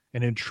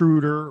 an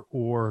intruder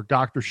or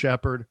Dr.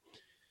 Sheppard,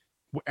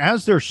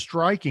 as they're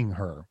striking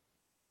her,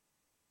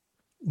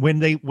 when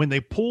they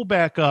pull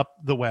back up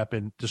the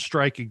weapon to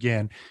strike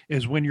again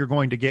is when you're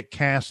going to get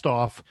cast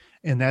off,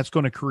 and that's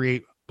going to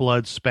create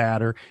blood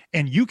spatter.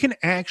 And you can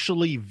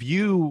actually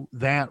view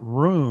that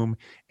room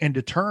and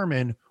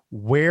determine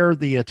where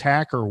the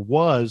attacker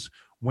was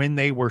when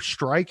they were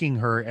striking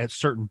her at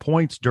certain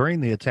points during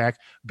the attack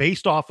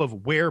based off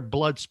of where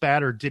blood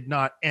spatter did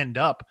not end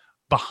up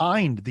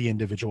behind the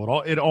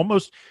individual.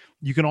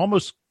 You can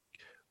almost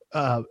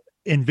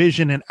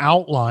envision an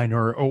outline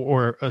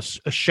or a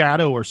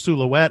shadow or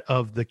silhouette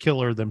of the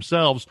killer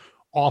themselves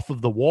off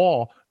of the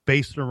wall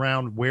based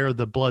around where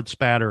the blood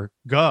spatter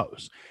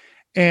goes.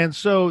 And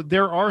so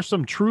there are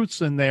some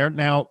truths in there.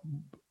 Now,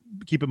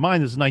 keep in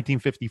mind, this is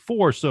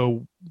 1954,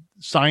 so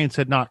science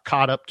had not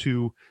caught up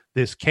to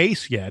this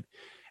case yet.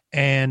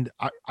 And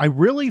I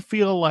really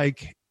feel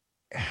like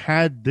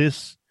had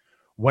this,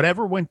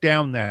 whatever went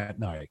down that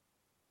night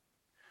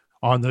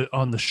on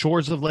the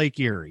shores of Lake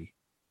Erie,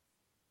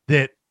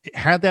 that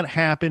had that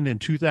happened in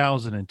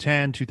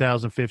 2010,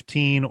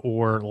 2015,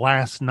 or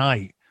last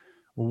night,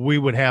 we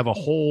would have a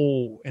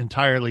whole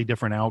entirely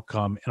different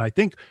outcome. And I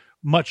think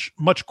much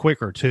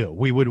quicker too.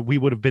 We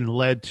would have been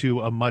led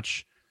to a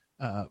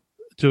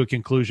to a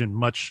conclusion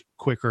much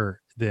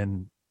quicker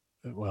than,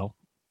 well,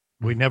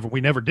 we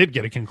never did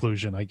get a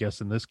conclusion, I guess,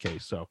 in this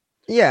case. So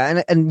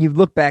yeah, and you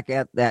look back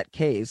at that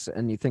case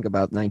and you think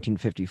about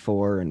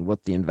 1954 and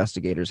what the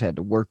investigators had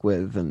to work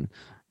with, and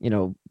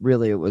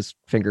really it was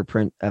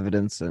fingerprint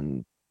evidence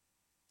and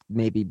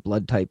maybe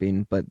blood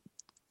typing, but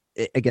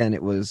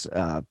it was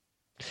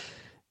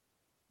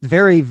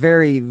very,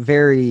 very,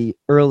 very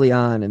early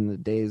on in the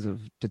days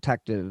of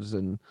detectives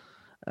and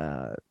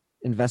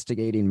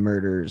investigating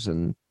murders,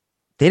 and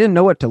they didn't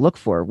know what to look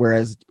for.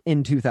 Whereas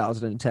in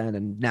 2010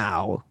 and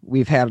now,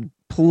 we've had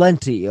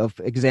plenty of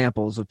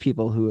examples of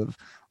people who have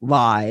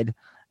lied.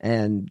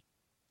 And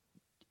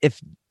if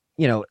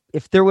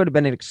there would have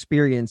been an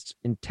experienced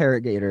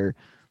interrogator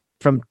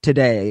from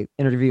today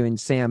interviewing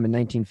Sam in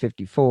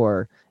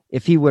 1954,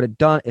 if he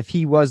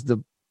was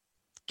the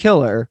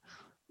killer,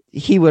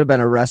 he would have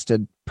been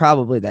arrested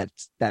probably that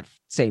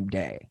same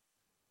day,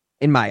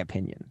 in my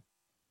opinion.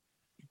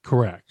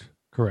 Correct.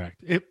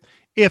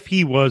 If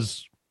he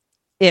was,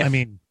 yeah.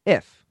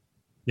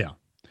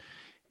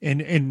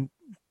 And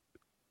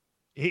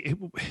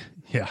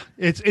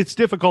it's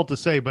difficult to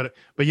say, but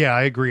yeah,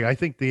 I agree. I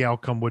think the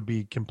outcome would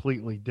be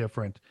completely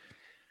different.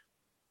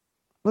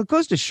 Well, it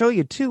goes to show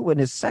you too, when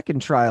his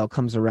second trial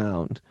comes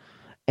around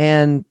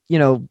and,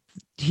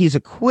 he's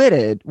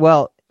acquitted.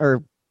 Well,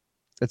 or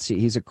let's see,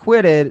 he's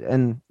acquitted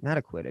and not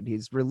acquitted.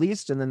 He's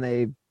released, and then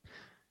they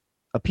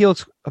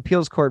appeals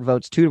court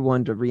votes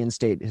 2-1 to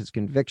reinstate his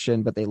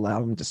conviction, but they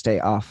allow him to stay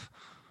off,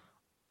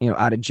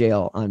 out of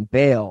jail on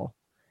bail.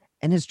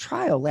 And his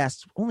trial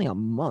lasts only a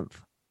month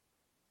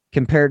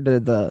compared to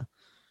the,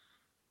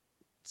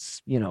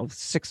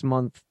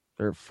 6-month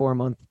or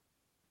 4-month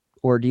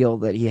ordeal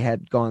that he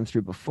had gone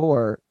through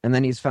before. And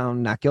then he's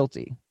found not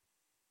guilty.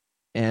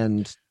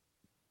 And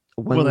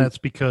that's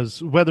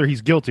because whether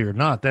he's guilty or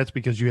not, that's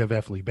because you have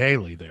F. Lee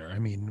Bailey there. I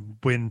mean,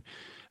 when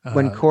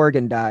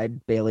Corrigan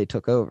died, Bailey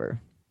took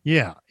over.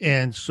 Yeah.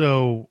 And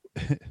so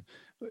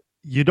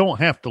you don't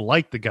have to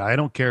like the guy. I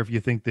don't care if you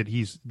think that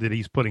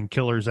he's putting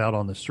killers out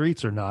on the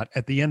streets or not.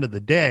 At the end of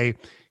the day,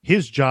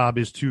 his job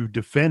is to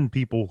defend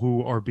people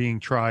who are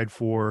being tried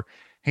for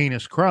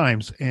heinous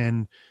crimes.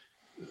 And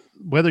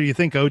whether you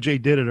think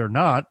OJ did it or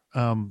not,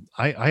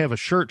 I have a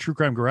shirt. True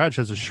Crime Garage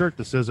has a shirt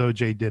that says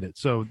OJ did it.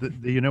 So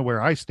you know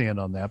where I stand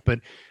on that. But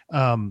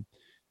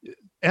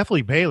F.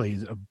 Lee Bailey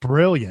is a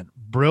brilliant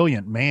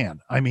man.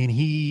 I mean,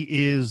 he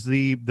is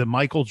the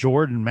Michael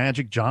Jordan,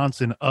 Magic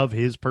Johnson of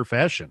his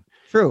profession.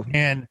 True.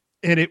 And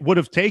it would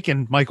have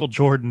taken Michael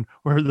Jordan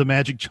or the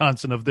Magic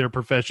Johnson of their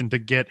profession to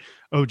get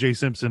O.J.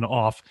 Simpson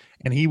off.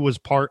 And he was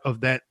part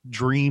of that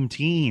dream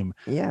team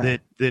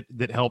that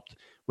helped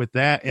with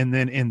that. And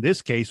then in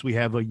this case, we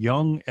have a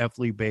young F.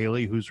 Lee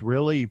Bailey who's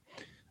really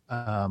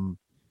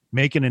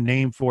making a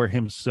name for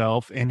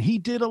himself. And he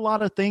did a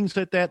lot of things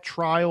at that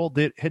trial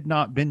that had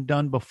not been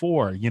done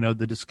before,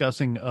 the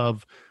discussing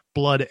of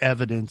blood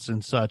evidence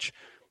and such.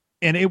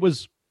 And it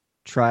was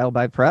trial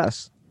by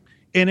press.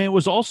 And it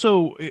was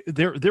also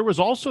there was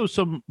also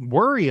some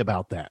worry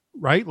about that,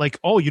 right? Like,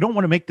 oh, you don't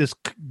want to make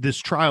this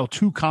trial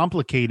too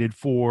complicated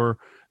for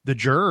the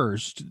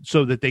jurors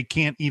so that they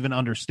can't even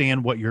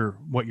understand what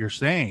you're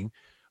saying.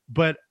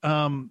 But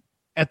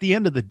at the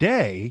end of the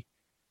day,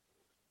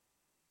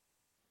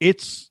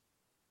 it's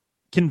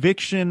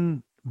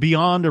conviction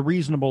beyond a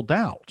reasonable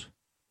doubt.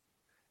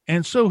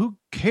 And so who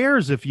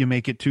cares if you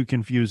make it too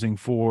confusing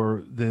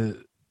for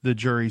the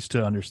juries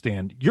to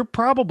understand? You're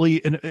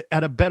probably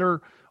at a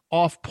better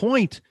off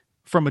point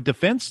from a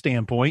defense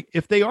standpoint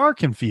if they are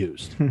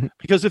confused,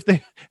 because if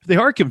they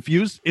are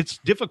confused, it's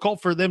difficult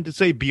for them to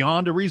say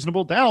beyond a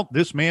reasonable doubt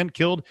this man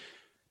killed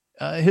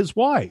his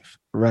wife.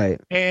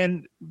 Right.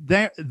 And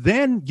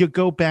then you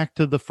go back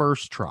to the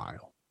first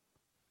trial.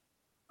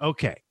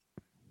 Okay.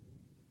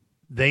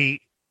 They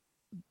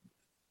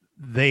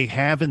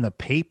have in the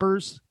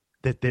papers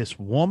that this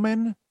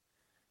woman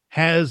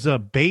has a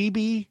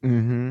baby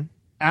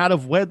out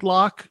of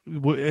wedlock,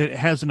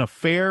 has an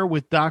affair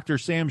with Dr.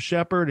 Sam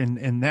Sheppard,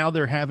 and now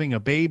they're having a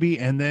baby.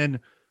 And then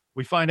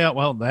we find out,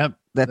 well,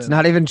 that's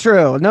not even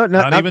true. No,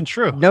 not even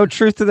true. No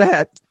truth to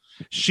that.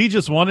 She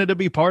just wanted to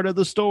be part of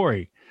the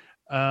story.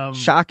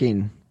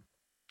 Shocking.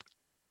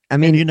 I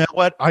mean, you know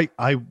what?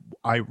 I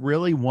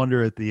really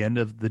wonder at the end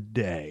of the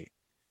day,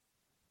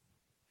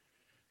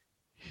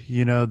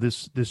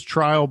 this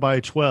trial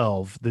by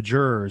 12, the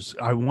jurors,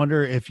 I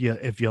wonder if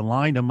you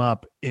lined them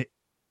up,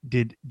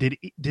 did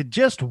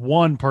just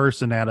one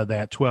person out of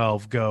that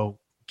 12 go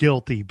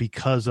guilty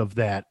because of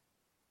that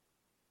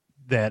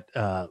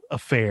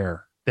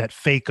affair, that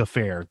fake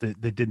affair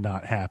that did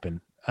not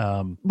happen?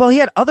 Well, he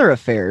had other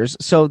affairs,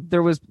 so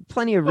there was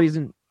plenty of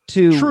reason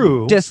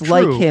to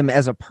dislike him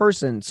as a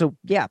person. So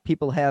yeah,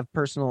 people have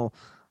personal.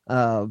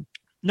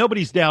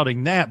 Nobody's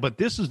doubting that, but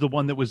this is the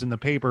one that was in the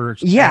paper.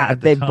 Yeah,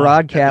 they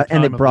broadcast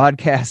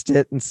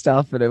it and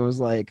stuff, and it was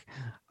like,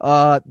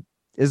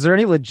 is there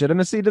any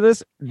legitimacy to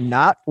this?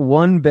 Not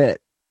one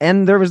bit.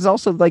 And there was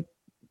also they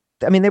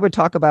would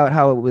talk about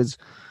how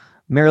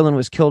Marilyn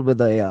was killed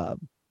with a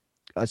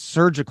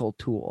surgical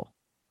tool,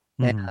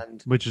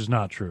 and which is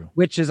not true,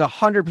 which is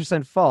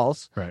 100%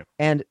 false, right?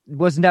 And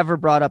was never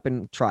brought up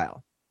in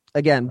trial.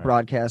 Again, right.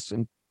 broadcast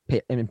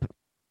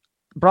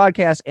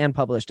and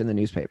published in the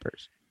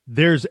newspapers.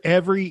 There's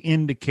every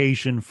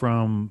indication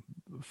from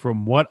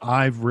what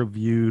I've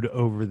reviewed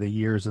over the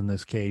years in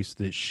this case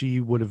that she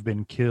would have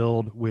been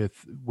killed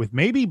with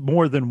maybe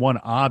more than one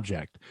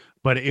object,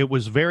 but it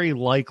was very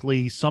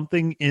likely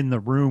something in the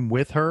room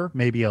with her,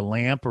 maybe a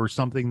lamp or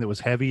something that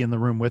was heavy in the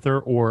room with her,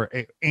 or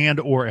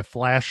a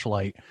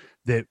flashlight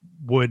that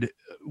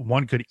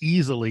one could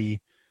easily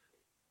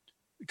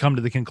come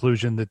to the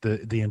conclusion that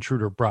the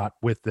intruder brought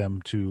with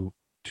them to.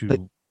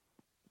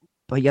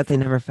 But yet they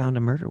never found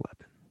a murder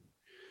weapon.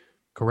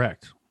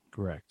 Correct.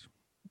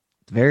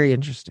 Very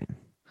interesting.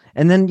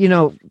 And then,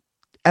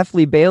 F.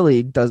 Lee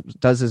Bailey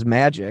does his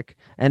magic.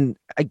 And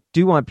I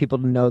do want people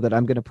to know that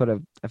I'm going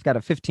to I've got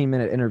a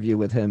 15-minute interview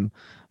with him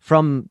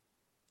from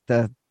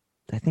I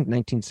think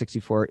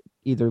 1964,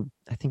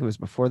 I think it was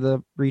before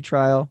the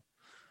retrial,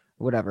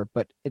 whatever.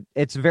 But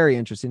it's very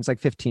interesting. It's like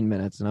 15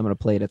 minutes, and I'm going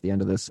to play it at the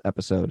end of this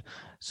episode.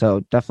 So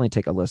definitely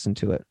take a listen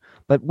to it.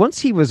 But once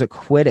he was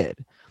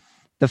acquitted,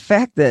 the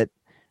fact that,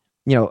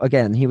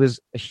 again, he was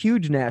a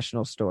huge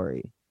national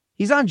story.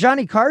 He's on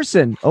Johnny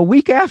Carson a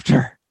week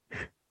after.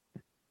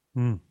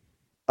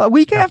 A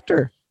week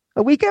after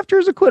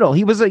his acquittal.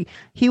 He was a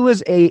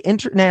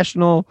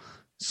international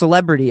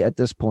celebrity at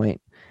this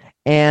point.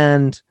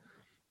 And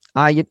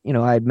I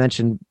had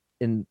mentioned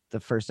in the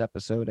first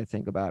episode, I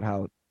think, about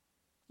how,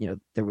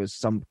 there was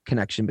some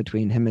connection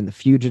between him and The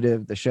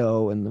Fugitive, the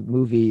show, and the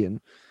movie.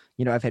 And,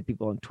 I've had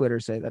people on Twitter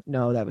say that,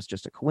 no, that was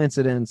just a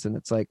coincidence. And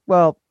it's like,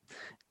 well,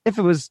 if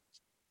it was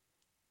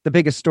the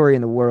biggest story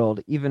in the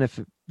world, even if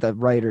the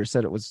writer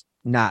said it was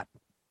not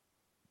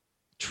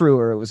true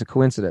or it was a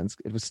coincidence,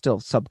 it was still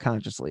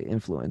subconsciously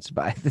influenced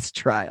by this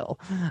trial.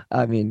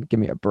 I mean, give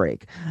me a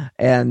break.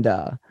 And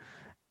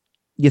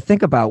you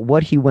think about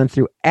what he went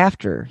through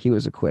after he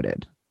was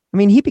acquitted. I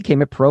mean, he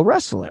became a pro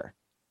wrestler.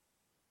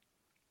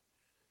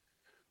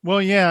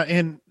 Well, yeah.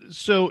 And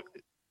so,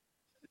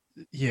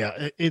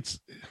 yeah, it's.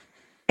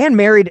 And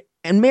married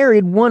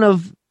one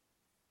of,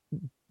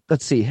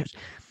 let's see,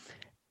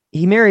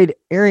 he married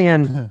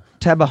Ariane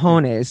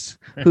Tabajones,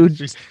 who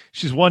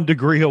she's 1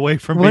 degree away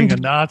from being a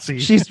Nazi.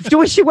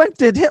 She went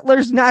to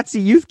Hitler's Nazi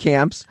youth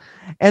camps,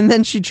 and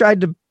then she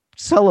tried to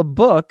sell a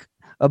book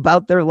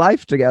about their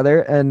life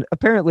together. And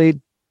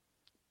apparently,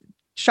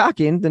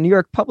 shocking, the New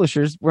York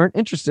publishers weren't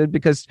interested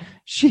because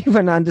she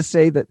went on to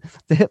say that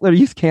the Hitler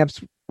youth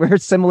camps were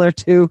similar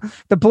to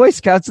the Boy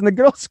Scouts and the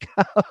Girl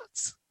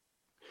Scouts.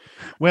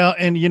 Well,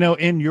 and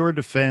in your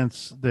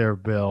defense there,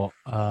 Bill,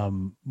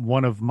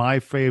 one of my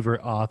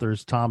favorite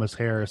authors, Thomas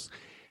Harris,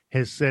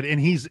 has said, and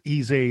he's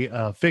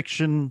a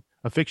fictional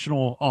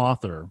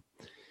author.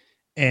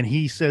 and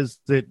he says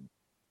that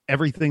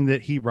everything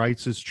that he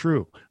writes is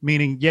true,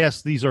 meaning,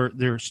 yes,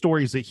 they're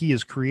stories that he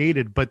has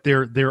created, but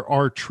there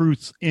are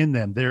truths in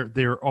them.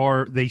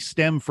 They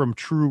stem from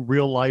true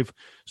real life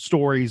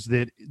stories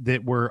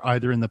that were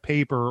either in the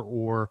paper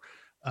or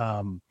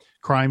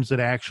crimes that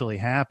actually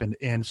happened.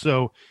 And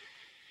so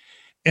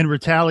in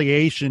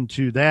retaliation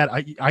to that,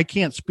 I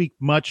can't speak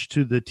much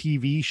to the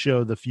TV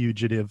show The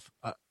Fugitive.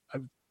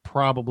 I've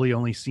probably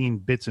only seen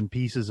bits and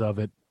pieces of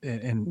it.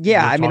 And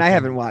yeah, I mean, I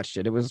haven't watched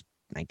it. It was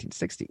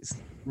 1960s.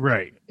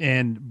 Right.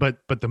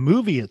 But the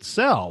movie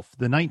itself,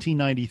 the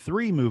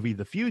 1993 movie,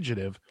 The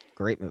Fugitive,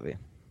 great movie.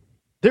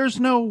 There's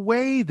no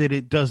way that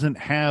it doesn't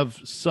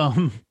have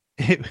some,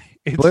 it's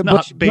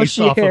not based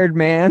bushy-haired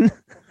man.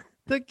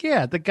 The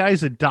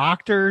guy's a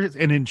doctor.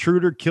 An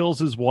intruder kills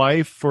his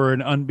wife for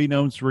an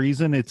unbeknownst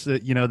reason. It's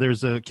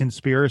there's a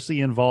conspiracy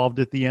involved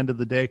at the end of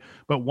the day.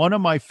 But one of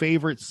my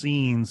favorite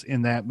scenes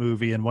in that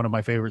movie, and one of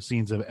my favorite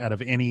scenes out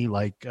of any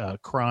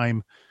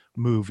crime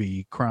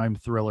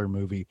thriller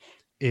movie,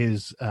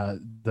 is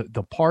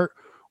the part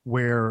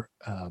where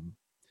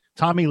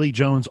Tommy Lee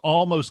Jones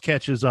almost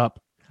catches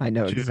up. I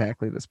know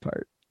exactly this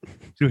part.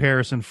 To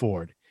Harrison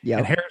Ford. Yeah.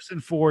 And Harrison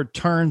Ford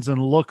turns and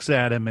looks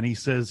at him and he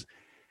says,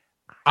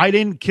 "I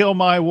didn't kill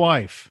my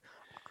wife."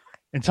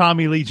 And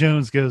Tommy Lee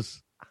Jones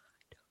goes,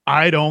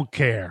 "I don't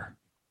care."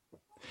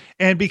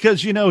 And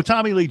because,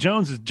 Tommy Lee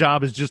Jones's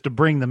job is just to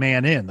bring the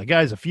man in. The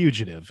guy's a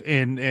fugitive,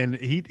 and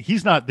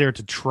he's not there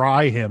to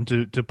try him,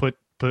 to put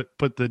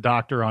the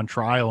doctor on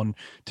trial and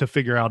to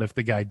figure out if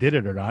the guy did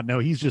it or not. No,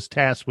 he's just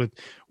tasked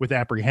with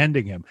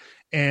apprehending him.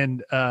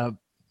 And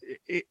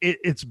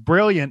it's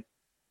brilliant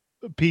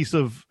piece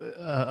of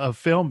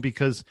film,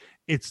 because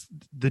it's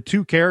the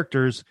two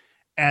characters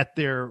at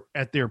their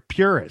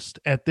purest,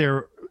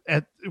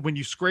 when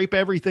you scrape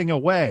everything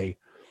away.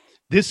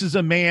 This is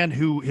a man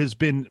who has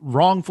been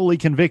wrongfully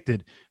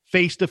convicted,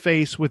 face to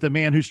face with a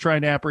man who's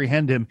trying to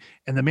apprehend him,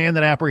 and the man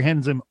that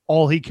apprehends him,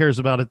 all he cares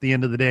about at the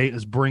end of the day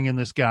is bringing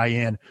this guy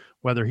in,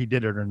 whether he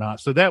did it or not.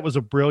 So that was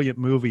a brilliant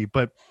movie.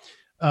 But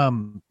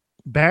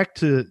back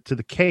to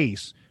the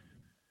case,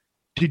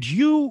 did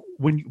you,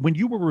 when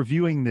you were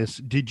reviewing this,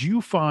 did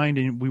you find,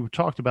 and we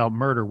talked about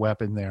murder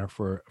weapon there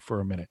for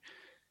a minute,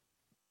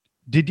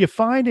 did you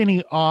find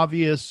any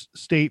obvious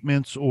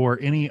statements or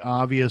any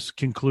obvious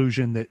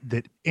conclusion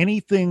that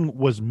anything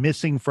was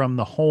missing from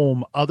the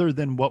home other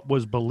than what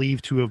was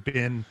believed to have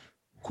been,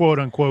 quote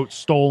unquote,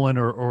 stolen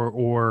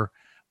or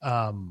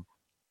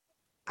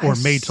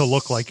made to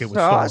look like it was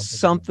stolen?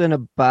 Something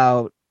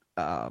about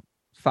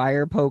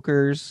fire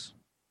pokers,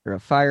 or a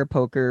fire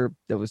poker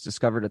that was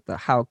discovered at the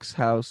Houck's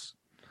house,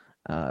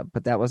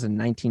 but that was in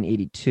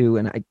 1982,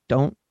 and I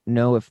don't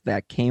know if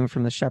that came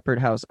from the Sheppard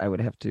house. I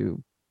would have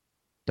to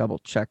double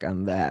check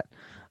on that.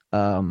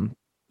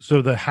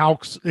 So the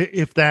Houcks,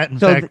 if that in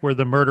fact were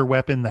the murder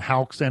weapon, the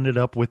Houcks ended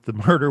up with the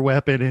murder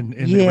weapon, and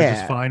they were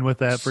just fine with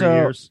that for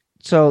years.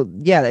 So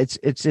yeah,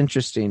 it's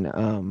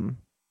interesting.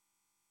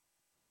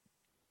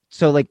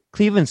 So like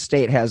Cleveland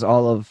State has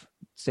all of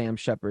Sam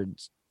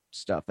Sheppard's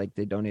stuff. Like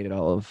they donated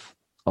all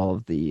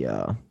of the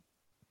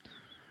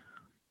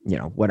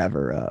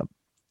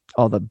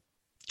all the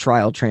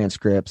trial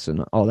transcripts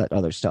and all that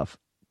other stuff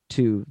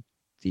to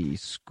the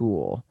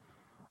school.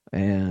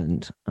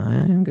 And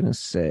I'm going to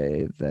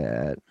say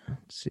that,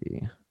 let's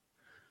see.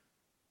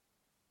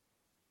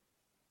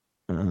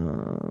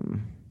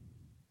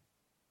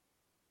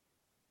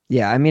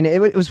 Yeah, I mean,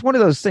 it was one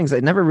of those things I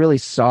never really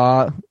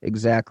saw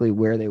exactly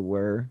where they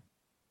were,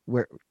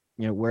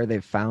 where they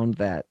found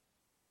the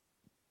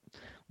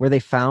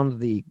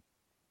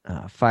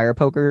fire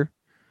poker.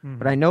 Mm-hmm.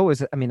 But I know it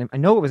was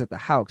at the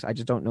Houck's. I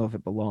just don't know if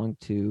it belonged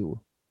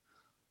to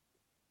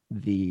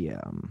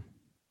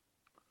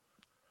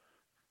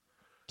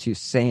to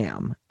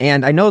Sam.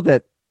 And I know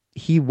that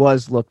he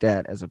was looked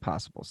at as a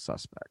possible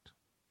suspect.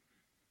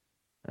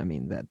 I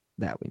mean, that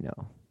we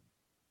know,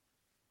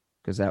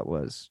 because that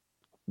was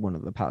one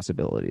of the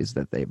possibilities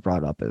that they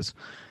brought up, as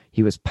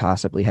he was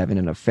possibly having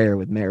an affair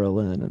with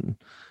Marilyn, and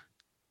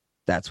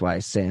that's why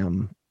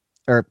Sam,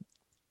 or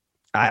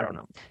I don't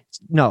know.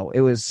 No,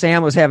 it was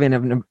Sam was having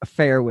an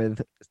affair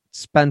with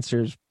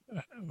Spencer's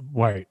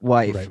wife,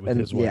 right, and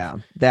his wife. Yeah,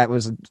 that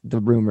was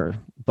the rumor.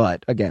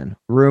 But again,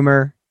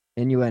 rumor,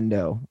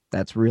 innuendo.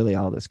 That's really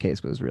all this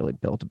case was really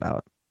built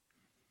about.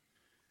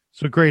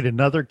 So great.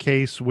 Another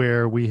case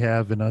where we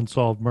have an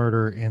unsolved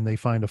murder and they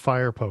find a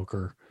fire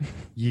poker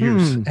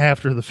years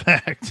after the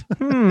fact.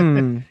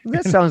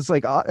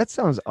 That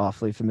sounds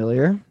awfully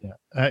familiar.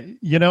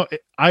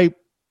 Yeah.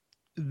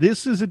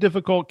 This is a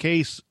difficult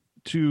case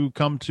to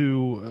come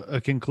to a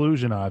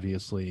conclusion.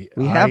 Obviously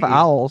we have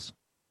owls,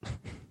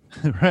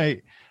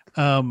 right?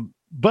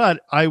 But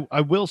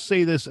I will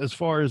say this, as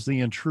far as the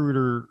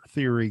intruder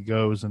theory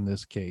goes in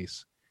this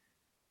case,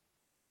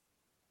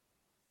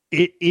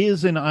 it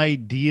is an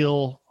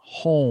ideal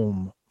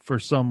home for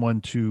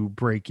someone to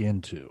break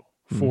into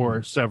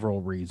for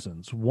several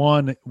reasons.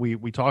 One,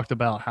 we talked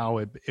about how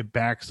it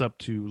backs up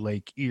to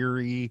Lake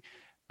Erie.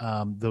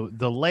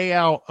 The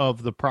layout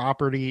of the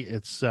property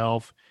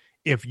itself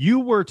if you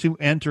were to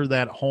enter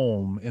that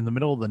home in the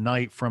middle of the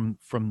night from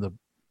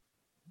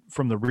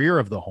the rear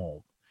of the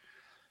home,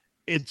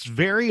 it's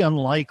very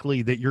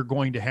unlikely that you're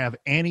going to have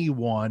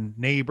anyone,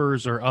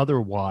 neighbors or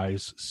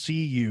otherwise,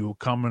 see you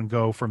come and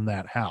go from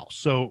that house.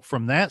 So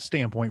from that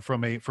standpoint,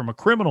 from a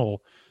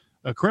criminal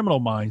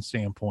mind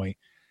standpoint,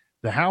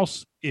 the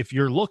house, if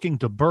you're looking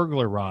to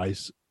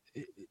burglarize,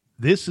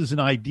 this is an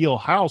ideal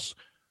house.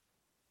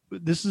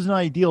 This is an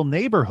ideal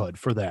neighborhood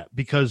for that,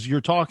 because you're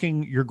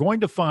going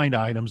to find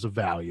items of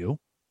value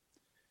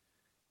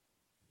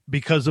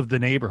because of the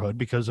neighborhood,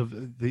 because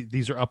of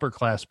these are upper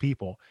class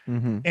people.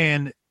 Mm-hmm.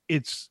 And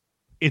it's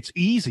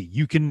easy.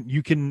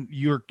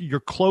 You're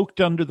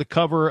cloaked under the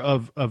cover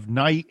of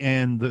night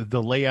and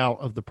the layout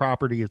of the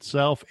property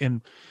itself,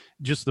 and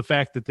just the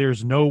fact that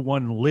there's no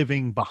one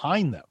living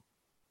behind them.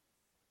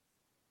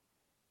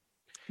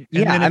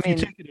 And then if you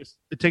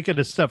take it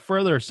a step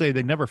further, say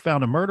they never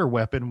found a murder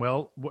weapon.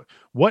 Well,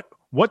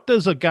 what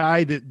does a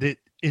guy that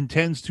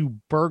intends to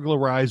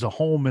burglarize a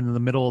home in the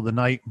middle of the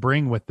night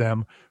bring with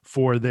them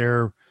for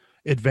their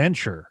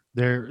adventure,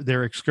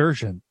 their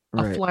excursion?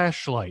 Right. A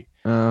flashlight.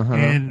 Uh-huh.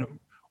 And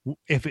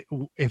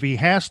if he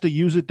has to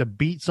use it to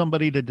beat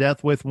somebody to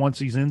death with once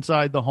he's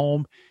inside the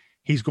home,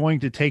 he's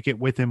going to take it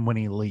with him when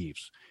he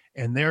leaves.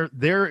 And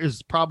there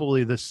is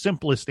probably the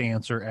simplest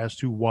answer as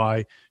to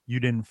why you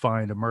didn't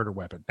find a murder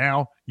weapon.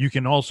 Now, you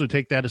can also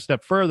take that a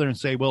step further and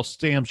say, well,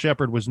 Sam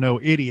Sheppard was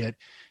no idiot.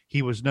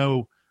 He was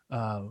no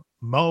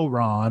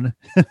moron,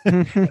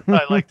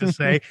 I like to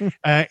say.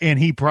 And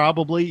he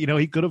probably,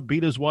 he could have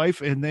beat his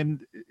wife and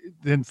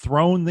then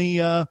thrown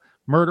the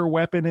murder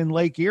weapon in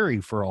Lake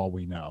Erie for all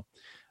we know.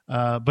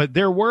 But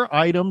there were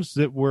items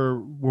that were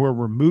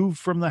removed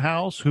from the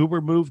house. Who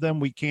removed them,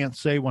 we can't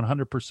say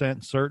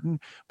 100% certain,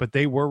 but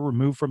they were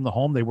removed from the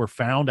home. They were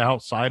found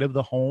outside of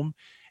the home.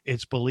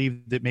 It's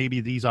believed that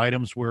maybe these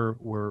items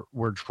were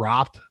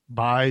dropped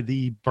by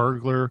the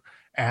burglar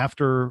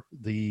after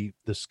the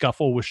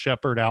scuffle with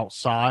Sheppard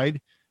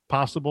outside,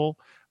 possible.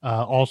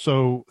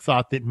 Also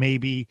thought that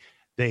maybe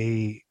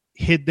they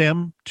hid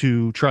them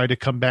to try to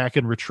come back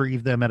and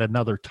retrieve them at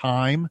another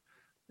time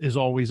is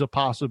always a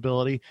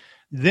possibility.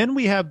 Then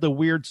we have the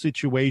weird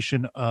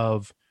situation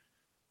of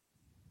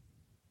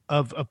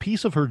a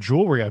piece of her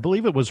jewelry. I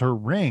believe it was her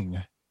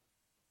ring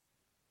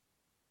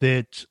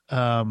that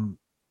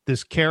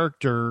this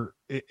character,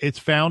 it's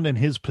found in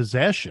his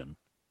possession.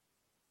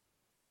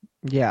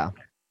 Yeah.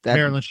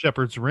 Marilyn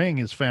Sheppard's ring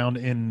is found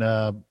in,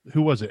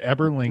 who was it?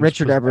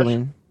 Richard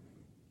Eberling.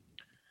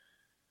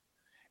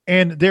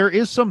 And there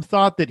is some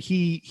thought that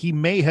he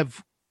may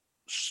have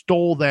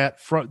stole that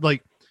from,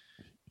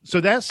 so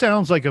that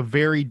sounds like a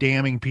very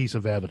damning piece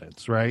of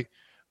evidence, right?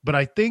 But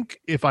I think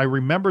if I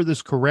remember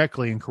this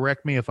correctly, and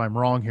correct me if I'm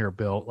wrong here,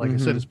 Bill, I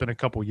said, it's been a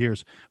couple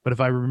years, but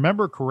if I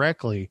remember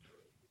correctly,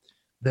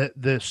 that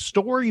the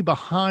story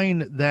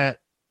behind that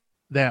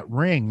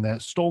ring,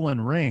 that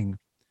stolen ring,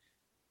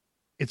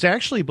 it's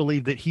actually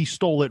believed that he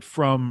stole it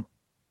from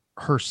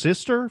her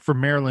sister, from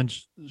Marilyn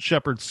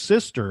Sheppard's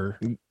sister.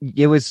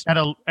 It was at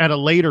a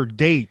later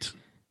date.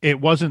 It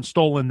wasn't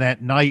stolen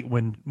that night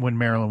when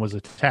Marilyn was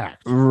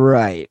attacked.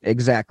 Right.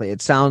 Exactly.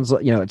 It sounds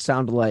like, it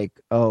sounded like,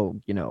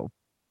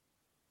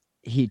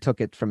 he took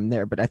it from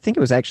there, but I think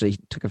it was actually, he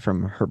took it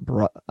from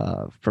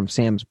from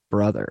Sam's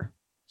brother.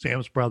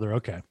 Sam's brother.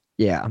 Okay.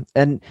 Yeah.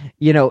 And,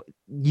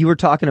 you were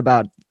talking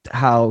about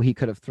how he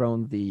could have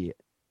thrown the,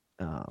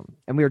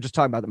 and we were just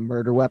talking about the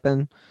murder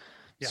weapon.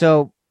 Yeah.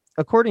 So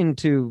according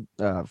to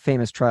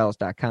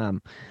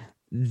famoustrials.com,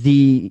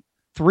 the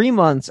 3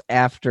 months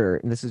after,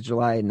 and this is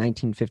July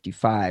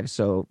 1955,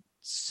 so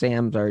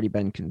Sam's already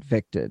been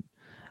convicted.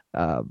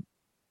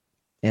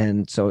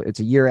 And so it's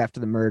a year after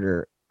the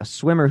murder, a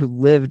swimmer who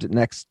lived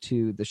next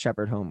to the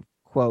Sheppard home,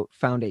 quote,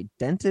 found a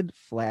dented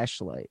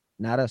flashlight,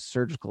 not a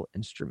surgical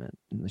instrument,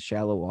 in the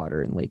shallow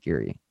water in Lake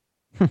Erie.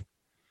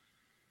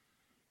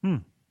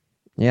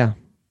 Yeah.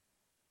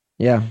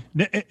 Yeah.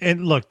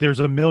 And look,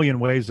 there's a million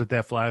ways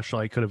that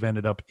flashlight could have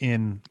ended up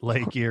in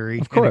Lake Erie.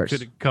 Of course. And it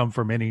could have come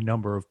from any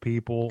number of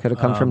people. Could have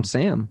come from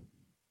Sam.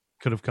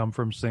 Could have come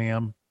from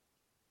Sam.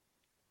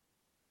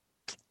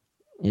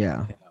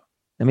 Yeah.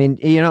 I mean,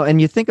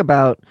 and you think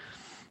about,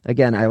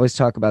 again, I always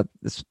talk about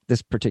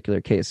this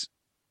particular case,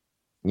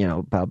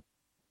 about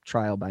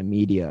trial by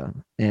media.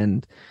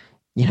 And,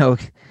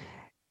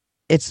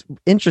 it's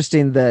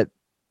interesting that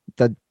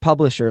the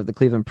publisher of the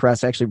Cleveland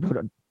Press actually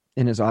wrote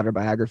in his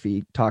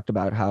autobiography, talked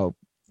about how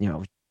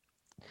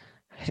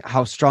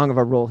strong of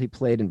a role he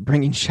played in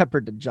bringing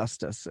Sheppard to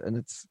justice. And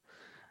it's,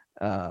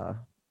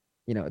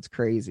 it's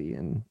crazy.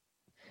 And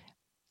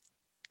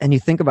you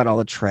think about all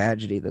the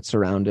tragedy that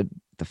surrounded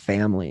the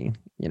family.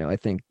 I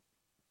think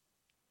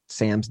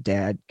Sam's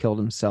dad killed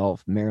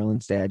himself.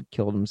 Marilyn's dad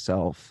killed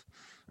himself.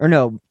 Or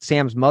no,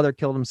 Sam's mother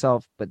killed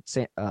himself, but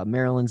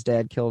Marilyn's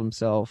dad killed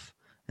himself.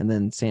 And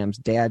then Sam's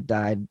dad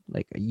died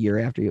like a year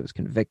after he was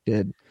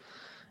convicted.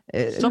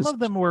 Some of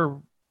them were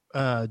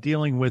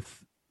dealing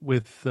with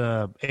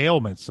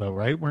ailments, though,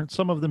 right? Weren't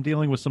some of them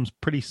dealing with some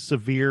pretty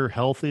severe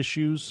health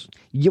issues?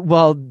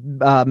 Well,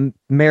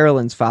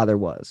 Marilyn's father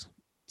was.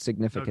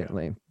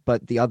 significantly.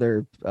 But the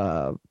other,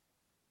 gosh,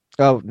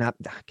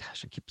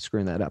 I keep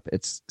screwing that up.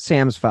 It's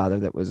Sam's father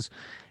that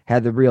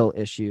had the real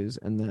issues,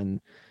 and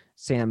then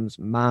Sam's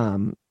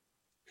mom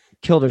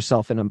killed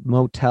herself in a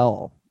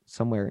motel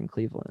somewhere in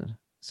Cleveland.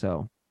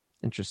 So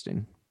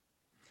interesting.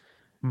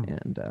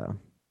 And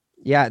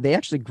they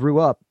actually grew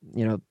up,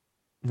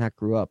 not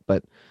grew up,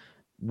 but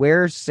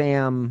where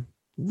Sam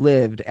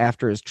lived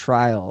after his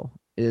trial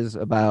is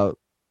about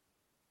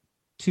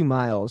 2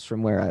 miles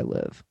from where I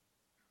live.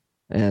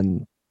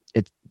 And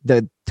it's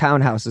the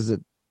townhouses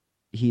that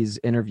he's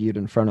interviewed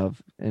in front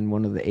of in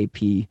one of the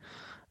AP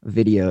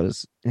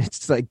videos.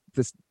 It's like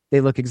this,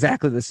 they look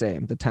exactly the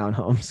same, the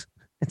townhomes.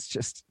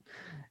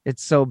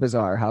 It's so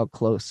bizarre how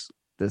close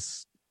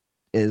this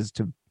is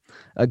to,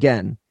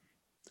 again,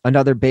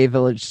 another Bay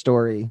Village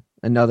story,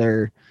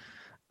 another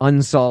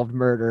unsolved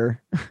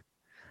murder,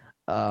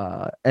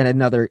 and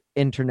another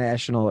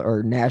international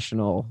or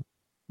national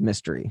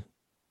mystery.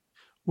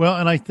 Well,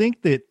 and I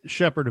think that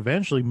Sheppard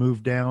eventually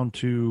moved down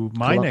to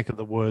my neck of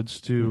the woods,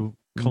 to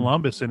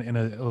Columbus, in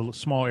a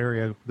small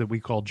area that we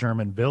call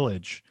German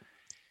Village.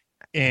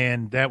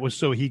 And that was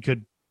so he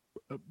could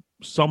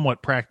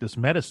somewhat practice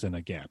medicine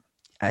again.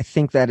 I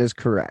think that is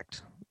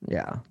correct.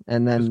 Yeah.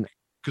 And then,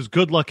 because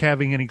good luck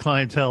having any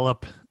clientele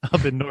up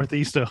in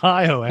Northeast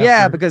Ohio.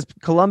 Yeah, because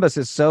Columbus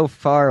is so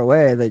far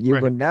away that you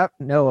would not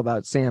know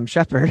about Sam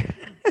Sheppard.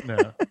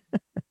 No,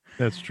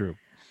 that's true.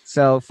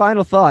 So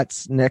final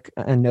thoughts, Nick.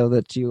 I know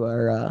that you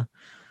are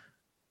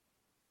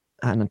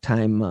on a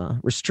time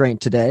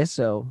restraint today.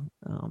 So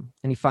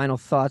any final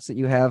thoughts that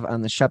you have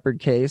on the Sheppard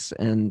case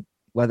and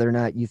whether or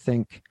not you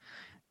think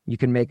you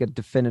can make a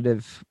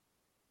definitive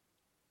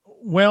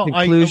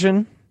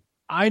conclusion?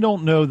 I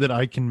don't know that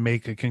I can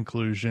make a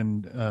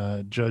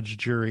conclusion, judge,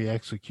 jury,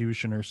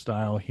 executioner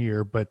style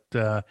here, but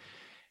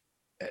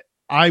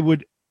I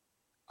would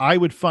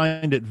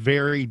find it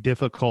very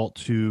difficult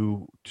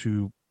to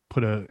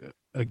put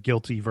a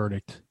guilty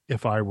verdict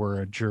if I were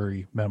a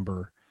jury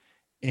member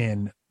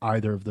in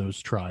either of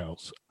those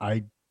trials.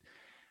 I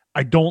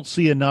don't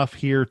see enough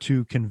here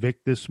to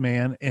convict this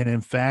man, and in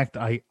fact,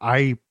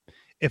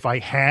 if I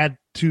had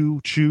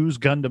to choose,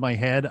 gun to my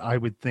head, I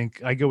would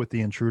think I go with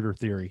the intruder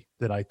theory.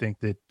 That I think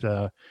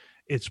that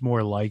it's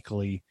more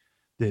likely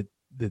that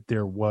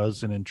there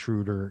was an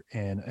intruder,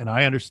 and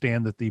I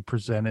understand that the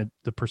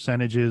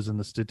percentages and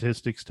the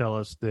statistics tell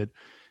us that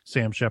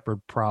Sam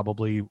Sheppard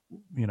probably,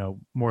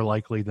 more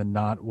likely than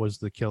not was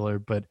the killer.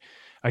 But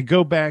I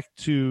go back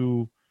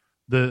to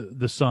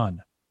the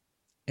son,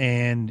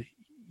 and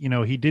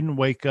he didn't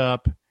wake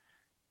up.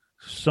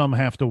 Some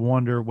have to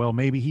wonder, well,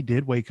 maybe he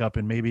did wake up,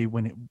 and maybe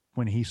when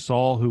he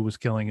saw who was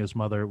killing his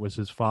mother, it was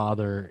his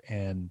father.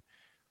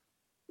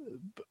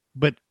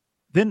 But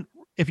then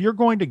if you're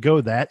going to go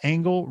that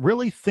angle,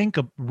 really think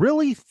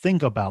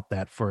about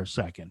that for a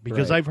second,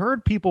 because I've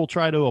heard people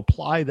try to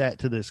apply that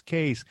to this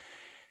case.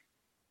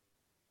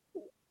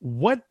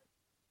 What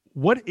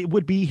it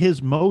would be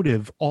his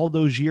motive all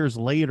those years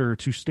later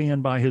to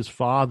stand by his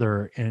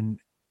father and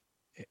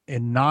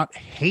not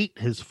hate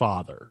his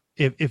father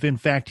if in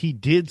fact he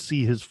did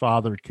see his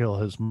father kill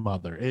his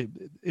mother?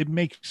 It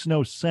makes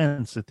no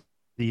sense at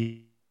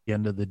the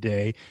end of the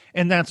day,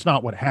 and that's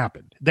not what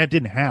happened. That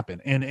didn't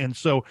happen. And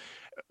so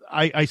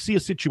I see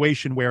a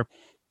situation where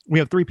we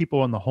have 3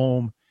 people in the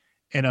home,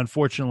 and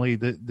unfortunately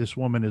this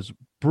woman is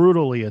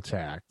brutally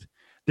attacked.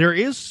 There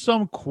is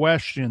some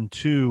question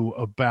too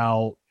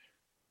about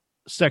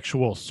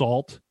sexual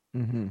assault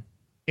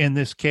in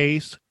this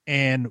case,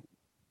 and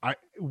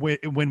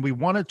when we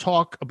want to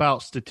talk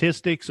about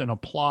statistics and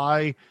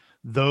apply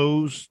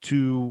those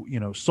to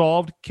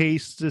solved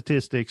case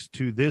statistics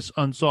to this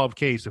unsolved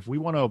case, if we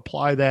want to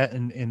apply that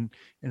and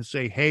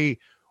say, hey,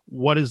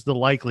 what is the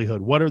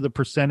likelihood? What are the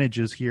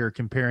percentages here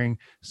comparing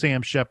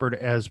Sam Sheppard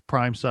as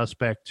prime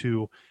suspect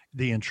to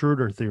the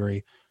intruder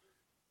theory?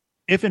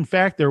 If in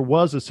fact there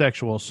was a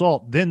sexual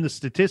assault, then the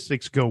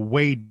statistics go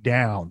way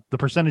down. The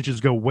percentages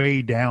go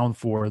way down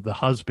for the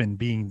husband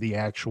being the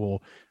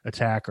actual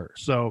attacker.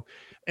 So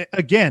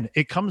again,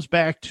 it comes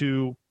back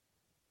to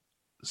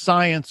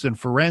science and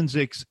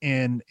forensics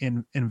and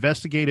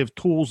investigative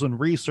tools and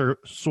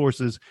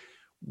resources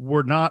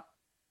were not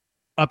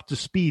up to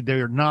speed.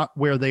 They're not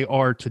where they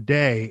are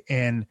today.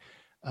 And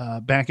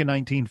back in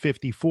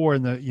 1954,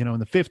 in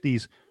the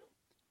 50s,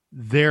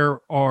 there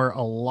are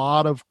a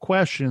lot of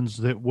questions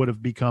that would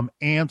have become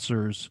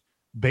answers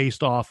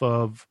based off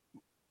of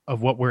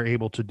what we're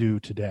able to do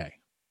today.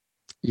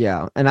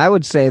 Yeah. And I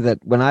would say that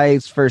when I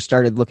first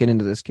started looking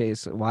into this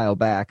case a while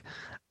back,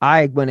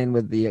 I went in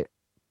with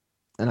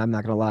and I'm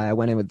not going to lie, I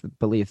went in with the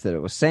belief that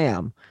it was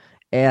Sam.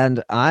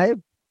 And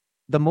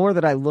the more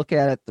that I look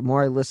at it, the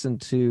more I listen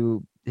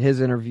to his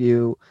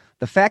interview,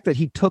 the fact that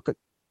he took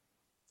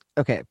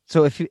okay,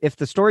 so if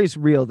the story's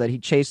real, that he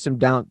chased him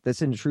down,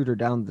 this intruder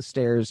down the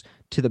stairs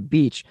to the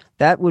beach,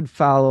 that would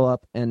follow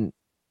up and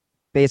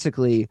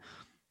basically,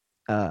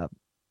 what's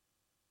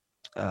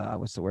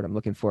the word I'm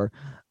looking for?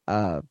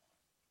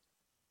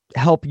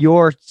 Help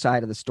your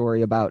side of the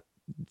story about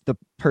the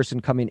person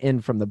coming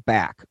in from the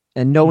back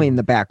and knowing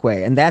the back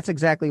way. And that's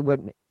exactly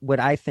what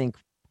I think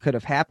could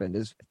have happened.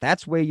 Is if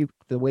that's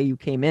the way you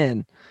came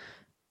in,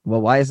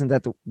 well, why isn't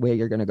that the way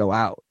you're going to go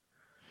out?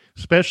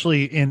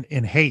 Especially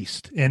in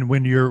haste, and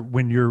when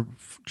you're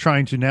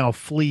trying to now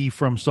flee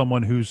from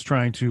someone who's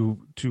trying to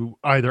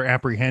either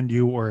apprehend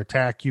you or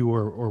attack you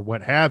or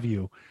what have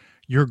you,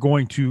 you're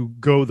going to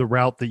go the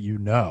route that you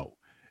know.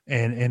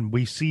 And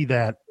we see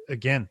that,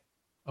 again,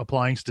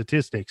 applying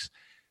statistics,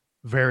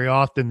 very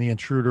often the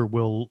intruder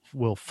will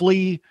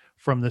flee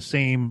from the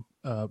same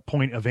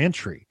point of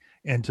entry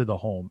into the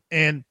home.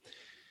 And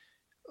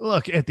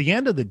look, at the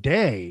end of the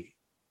day,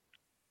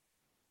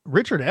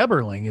 Richard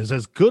Eberling is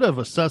as good of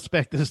a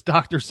suspect as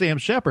Dr. Sam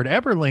Sheppard.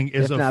 Eberling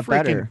is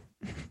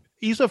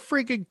he's a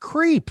freaking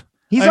creep.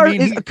 He's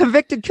a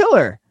convicted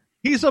killer.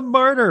 He's a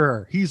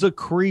murderer. He's a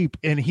creep.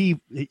 And he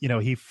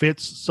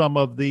fits some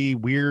of the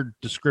weird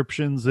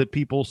descriptions that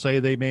people say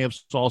they may have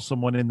saw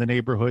someone in the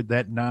neighborhood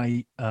that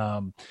night.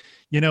 And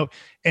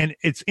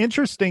it's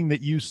interesting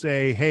that you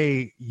say,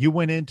 hey, you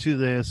went into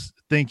this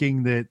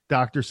thinking that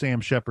Dr.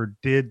 Sam Sheppard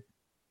did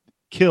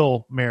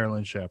kill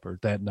Marilyn Sheppard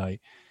that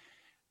night.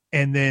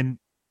 And then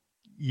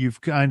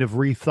you've kind of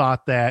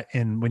rethought that.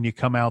 And when you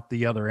come out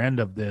the other end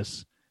of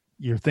this,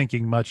 you're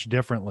thinking much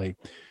differently.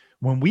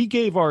 When we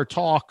gave our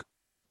talk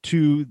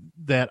to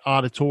that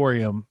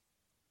auditorium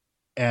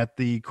at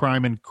the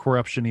crime and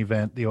corruption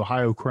event, the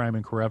Ohio crime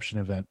and corruption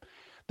event,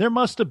 there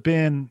must have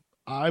been,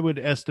 I would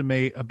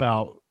estimate,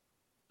 about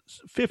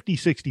 50,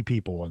 60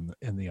 people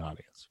in the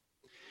audience.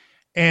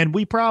 And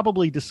we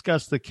probably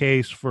discussed the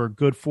case for a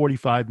good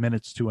 45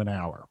 minutes to an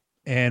hour.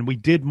 And we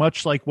did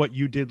much like what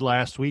you did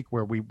last week,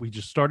 where we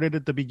just started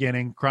at the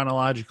beginning,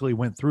 chronologically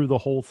went through the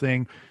whole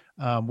thing.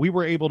 We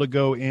were able to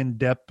go in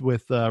depth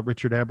with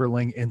Richard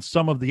Eberling and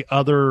some of the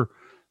other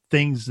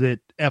things that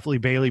F. Lee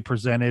Bailey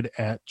presented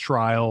at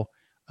trial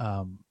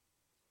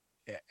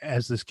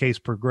as this case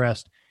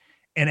progressed.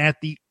 And at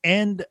the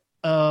end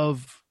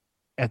of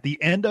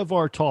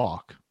our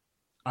talk,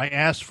 I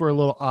asked for a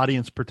little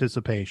audience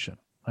participation.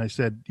 I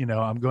said,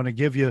 I'm going to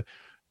give you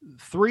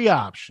 3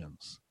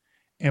 options.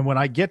 And when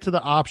I get to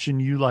the option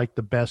you like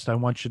the best, I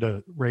want you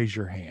to raise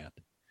your hand.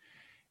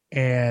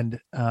 And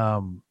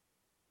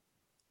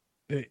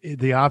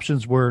the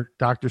options were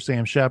Dr.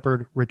 Sam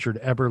Sheppard, Richard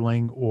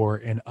Eberling, or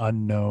an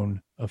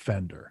unknown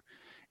offender.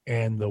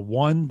 And the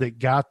one that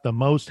got the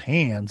most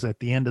hands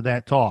at the end of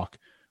that talk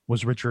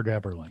was Richard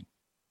Eberling.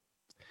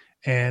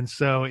 And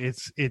so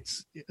it's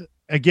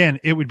again,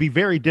 it would be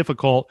very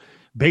difficult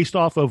based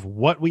off of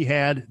what we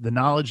had, the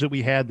knowledge that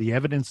we had, the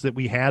evidence that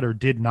we had or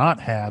did not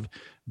have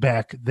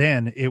back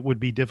then. It would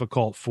be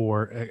difficult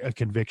for a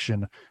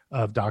conviction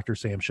of Dr.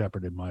 Sam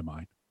Sheppard in my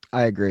mind.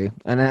 I agree.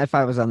 And if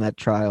I was on that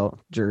trial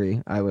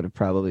jury, I would have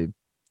probably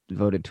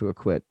voted to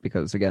acquit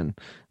because, again,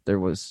 there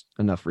was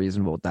enough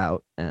reasonable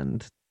doubt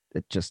and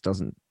it just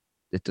doesn't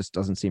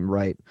seem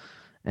right.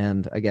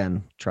 And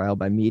again, trial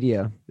by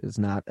media is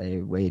not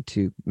a way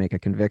to make a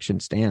conviction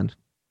stand.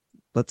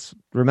 Let's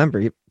remember,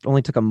 it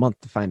only took a month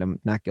to find him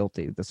not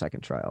guilty the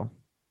second trial.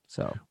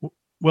 So,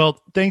 well,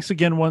 thanks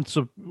again once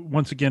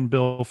again,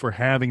 Bill, for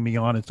having me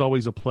on. It's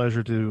always a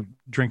pleasure to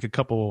drink a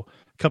couple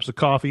cups of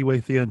coffee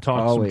with you and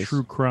talk some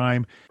true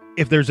crime.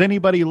 If there's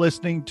anybody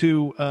listening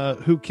to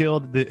Who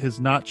Killed that has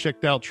not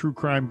checked out True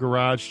Crime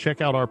Garage,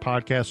 check out our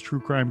podcast, True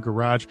Crime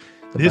Garage.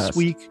 This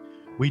week,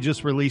 we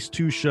just released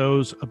 2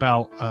 shows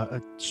about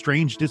a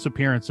strange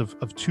disappearance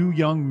of 2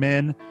 young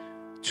men,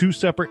 2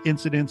 separate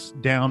incidents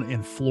down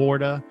in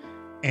Florida.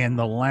 And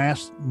the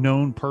last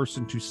known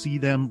person to see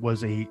them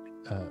was a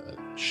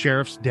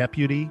sheriff's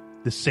deputy,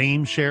 the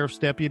same sheriff's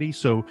deputy.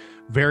 So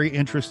very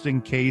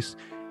interesting case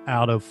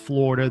out of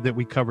Florida that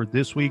we covered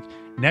this week.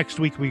 Next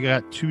week, we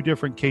got 2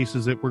 different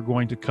cases that we're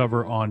going to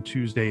cover on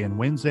Tuesday and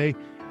Wednesday.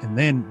 And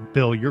then,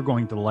 Bill, you're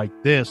going to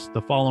like this.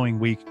 The following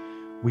week,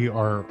 we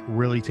are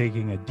really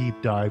taking a deep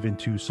dive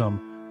into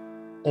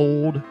some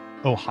old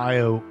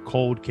Ohio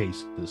cold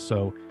cases.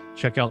 So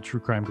check out True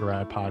Crime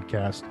Garage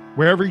podcast.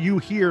 Wherever you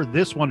hear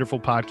this wonderful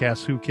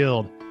podcast, Who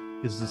Killed,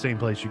 is the same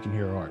place you can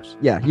hear ours.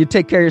 Yeah, you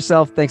take care of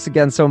yourself. Thanks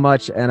again so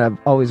much. And I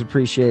always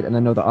appreciate, and I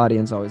know the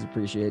audience always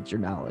appreciates your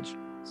knowledge.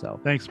 So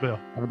thanks, Bill.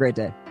 Have a great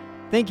day.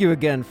 Thank you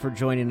again for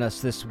joining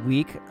us this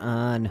week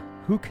on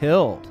Who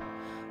Killed,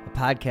 a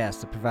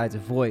podcast that provides a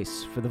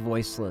voice for the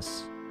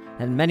voiceless.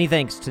 And many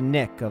thanks to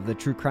Nic of the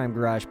True Crime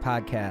Garage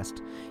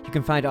podcast. You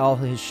can find all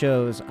his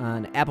shows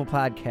on Apple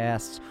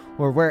Podcasts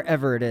or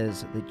wherever it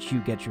is that you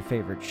get your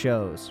favorite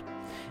shows.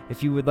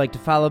 If you would like to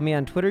follow me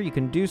on Twitter, you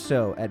can do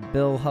so at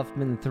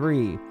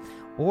BillHuffman3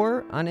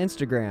 or on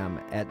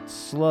Instagram at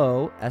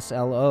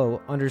SLO_Burn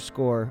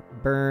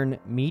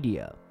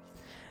Media.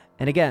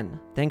 And again,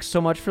 thanks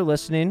so much for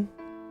listening.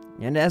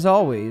 And as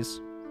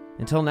always,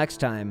 until next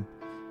time,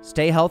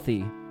 stay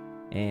healthy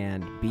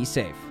and be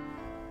safe.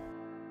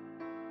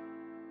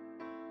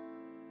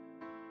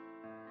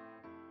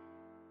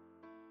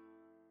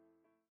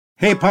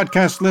 Hey,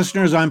 podcast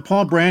listeners, I'm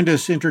Paul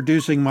Brandis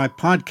introducing my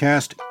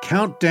podcast,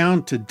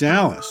 Countdown to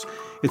Dallas.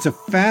 It's a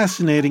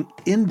fascinating,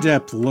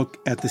 in-depth look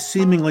at the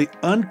seemingly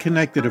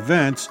unconnected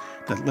events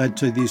that led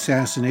to the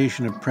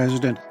assassination of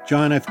President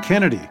John F.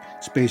 Kennedy.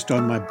 It's based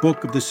on my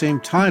book of the same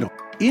title.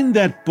 In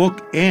that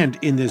book and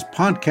in this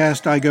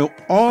podcast, I go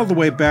all the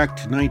way back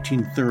to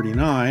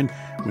 1939,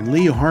 when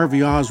Lee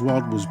Harvey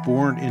Oswald was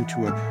born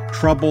into a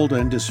troubled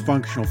and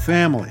dysfunctional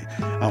family.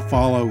 I'll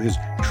follow his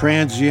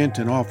transient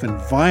and often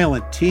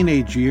violent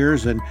teenage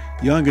years and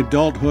young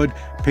adulthood,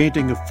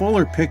 painting a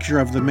fuller picture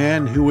of the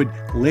man who would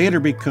later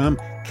become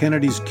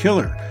Kennedy's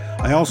killer.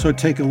 I also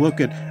take a look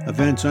at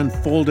events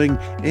unfolding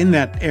in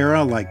that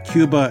era, like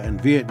Cuba and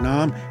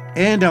Vietnam,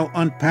 and I'll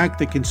unpack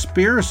the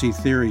conspiracy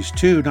theories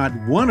too, not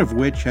one of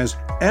which has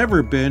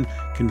ever been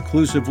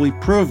conclusively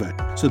proven.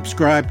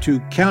 Subscribe to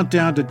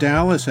Countdown to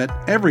Dallas at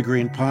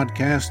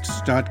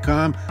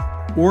evergreenpodcasts.com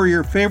or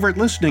your favorite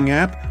listening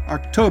app,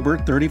 October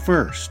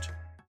 31st.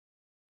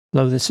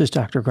 Hello, this is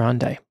Dr.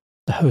 Grande,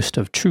 the host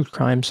of True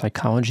Crime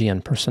Psychology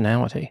and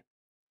Personality.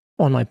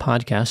 On my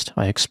podcast,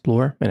 I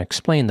explore and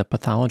explain the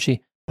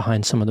pathology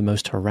behind some of the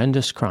most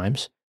horrendous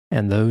crimes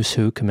and those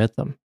who commit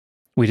them.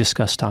 We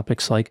discuss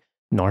topics like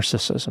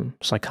narcissism,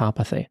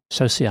 psychopathy,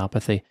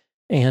 sociopathy,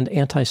 and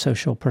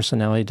antisocial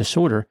personality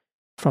disorder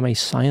from a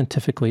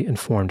scientifically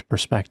informed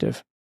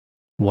perspective.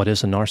 What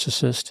is a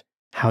narcissist?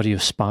 How do you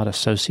spot a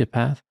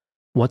sociopath?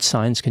 What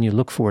signs can you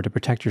look for to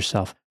protect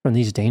yourself from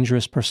these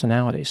dangerous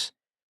personalities?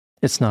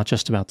 It's not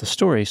just about the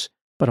stories,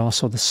 but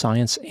also the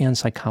science and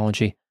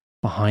psychology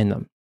behind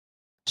them.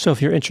 So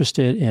if you're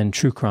interested in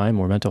true crime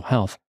or mental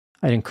health,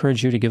 I'd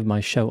encourage you to give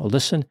my show a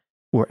listen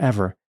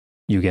wherever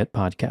you get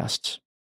podcasts.